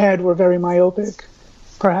through my head were very myopic,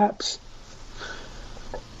 perhaps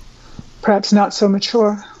not so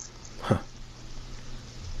mature.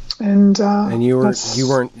 And you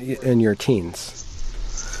weren't in your teens.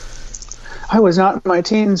 I was not in my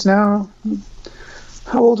teens. No.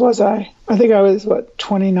 How old was I? I think I was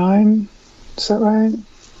 29. Is that right?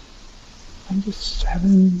 I'm just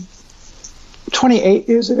 28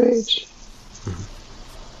 years of age.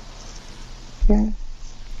 Yeah.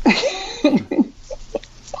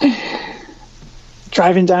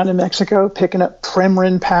 Driving down to Mexico, picking up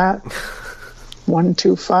Premarin Pat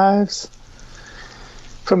 125s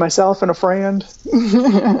for myself and a friend.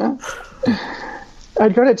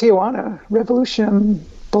 I'd go to Tijuana, Revolution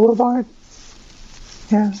Boulevard.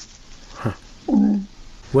 Yeah. Huh.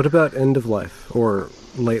 What about end of life or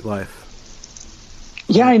late life?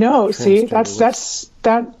 Yeah, I know. See,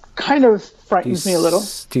 that kind of frightens me a little.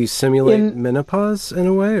 Do you simulate menopause in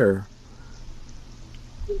a way, or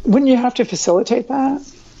wouldn't you have to facilitate that?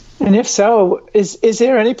 And if so, is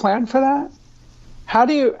there any plan for that? How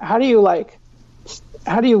do you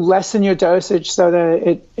lessen your dosage so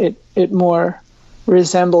that it more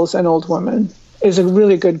resembles an old woman? Is a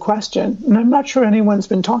really good question, and I'm not sure anyone's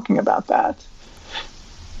been talking about that.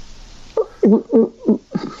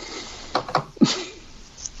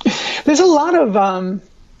 There's a lot of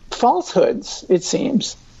falsehoods, it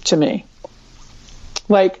seems to me.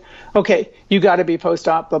 Like, okay, you got to be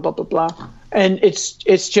post-op, blah blah blah blah, and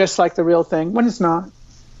it's just like the real thing when it's not.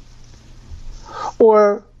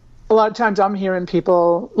 Or a lot of times I'm hearing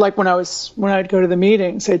people, like when I'd go to the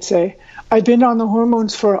meetings, they'd say, I've been on the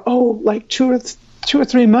hormones for like two or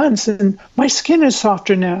 3 months, and my skin is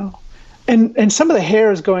softer now, and some of the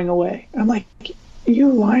hair is going away. I'm like, you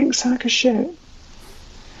lying sack of shit.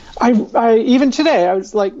 I even today I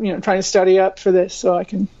was like, trying to study up for this so I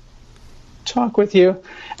can talk with you,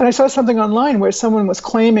 and I saw something online where someone was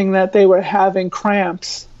claiming that they were having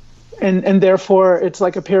cramps, and therefore it's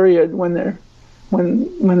like a period when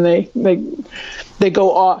they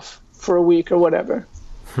go off for a week or whatever.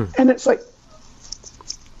 And it's like,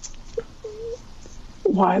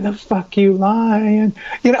 why the fuck you lying?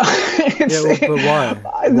 But why?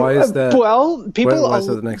 Why is that? Well, why is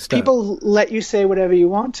that the next step? People let you say whatever you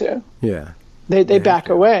want to. Yeah. They back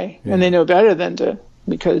away, and they know better than to,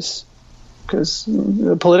 because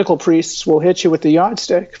the political priests will hit you with the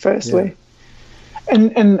yardstick, firstly. Yeah.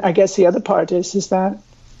 And I guess the other part is that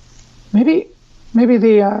maybe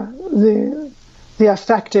the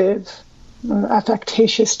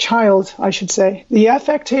affectatious child, I should say, the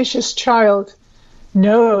affectatious child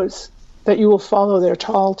knows that you will follow their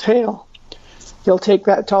tall tale. They'll take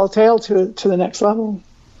that tall tale to the next level.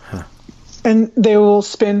 Huh. And they will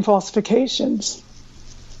spin falsifications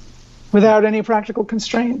without any practical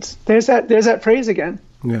constraints. There's that phrase again.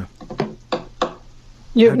 Yeah.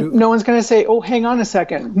 No one's going to say, "Oh, hang on a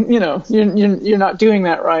second. You're not doing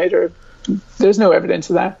that right," or "There's no evidence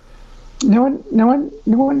of that." No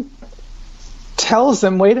one tells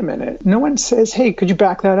them, "Wait a minute." No one says, "Hey, could you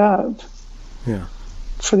back that up?" Yeah.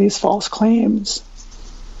 For these false claims.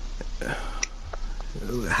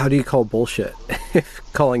 How do you call bullshit? If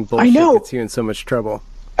calling bullshit gets you in so much trouble.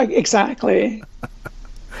 Exactly.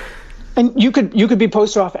 And you could be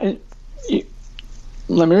post-op, and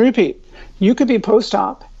let me repeat, you could be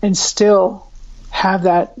post-op and still have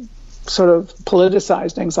that sort of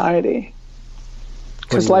politicized anxiety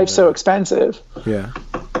because life's so expensive. Yeah.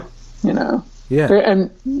 Yeah.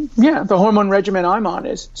 And the hormone regimen I'm on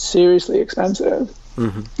is seriously expensive.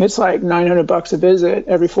 Mm-hmm. It's like $900 a visit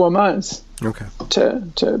every 4 months. Okay.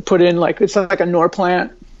 To put in, like, it's like a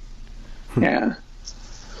Norplant. Yeah.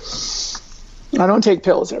 I don't take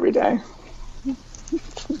pills every day.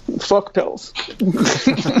 Fuck pills.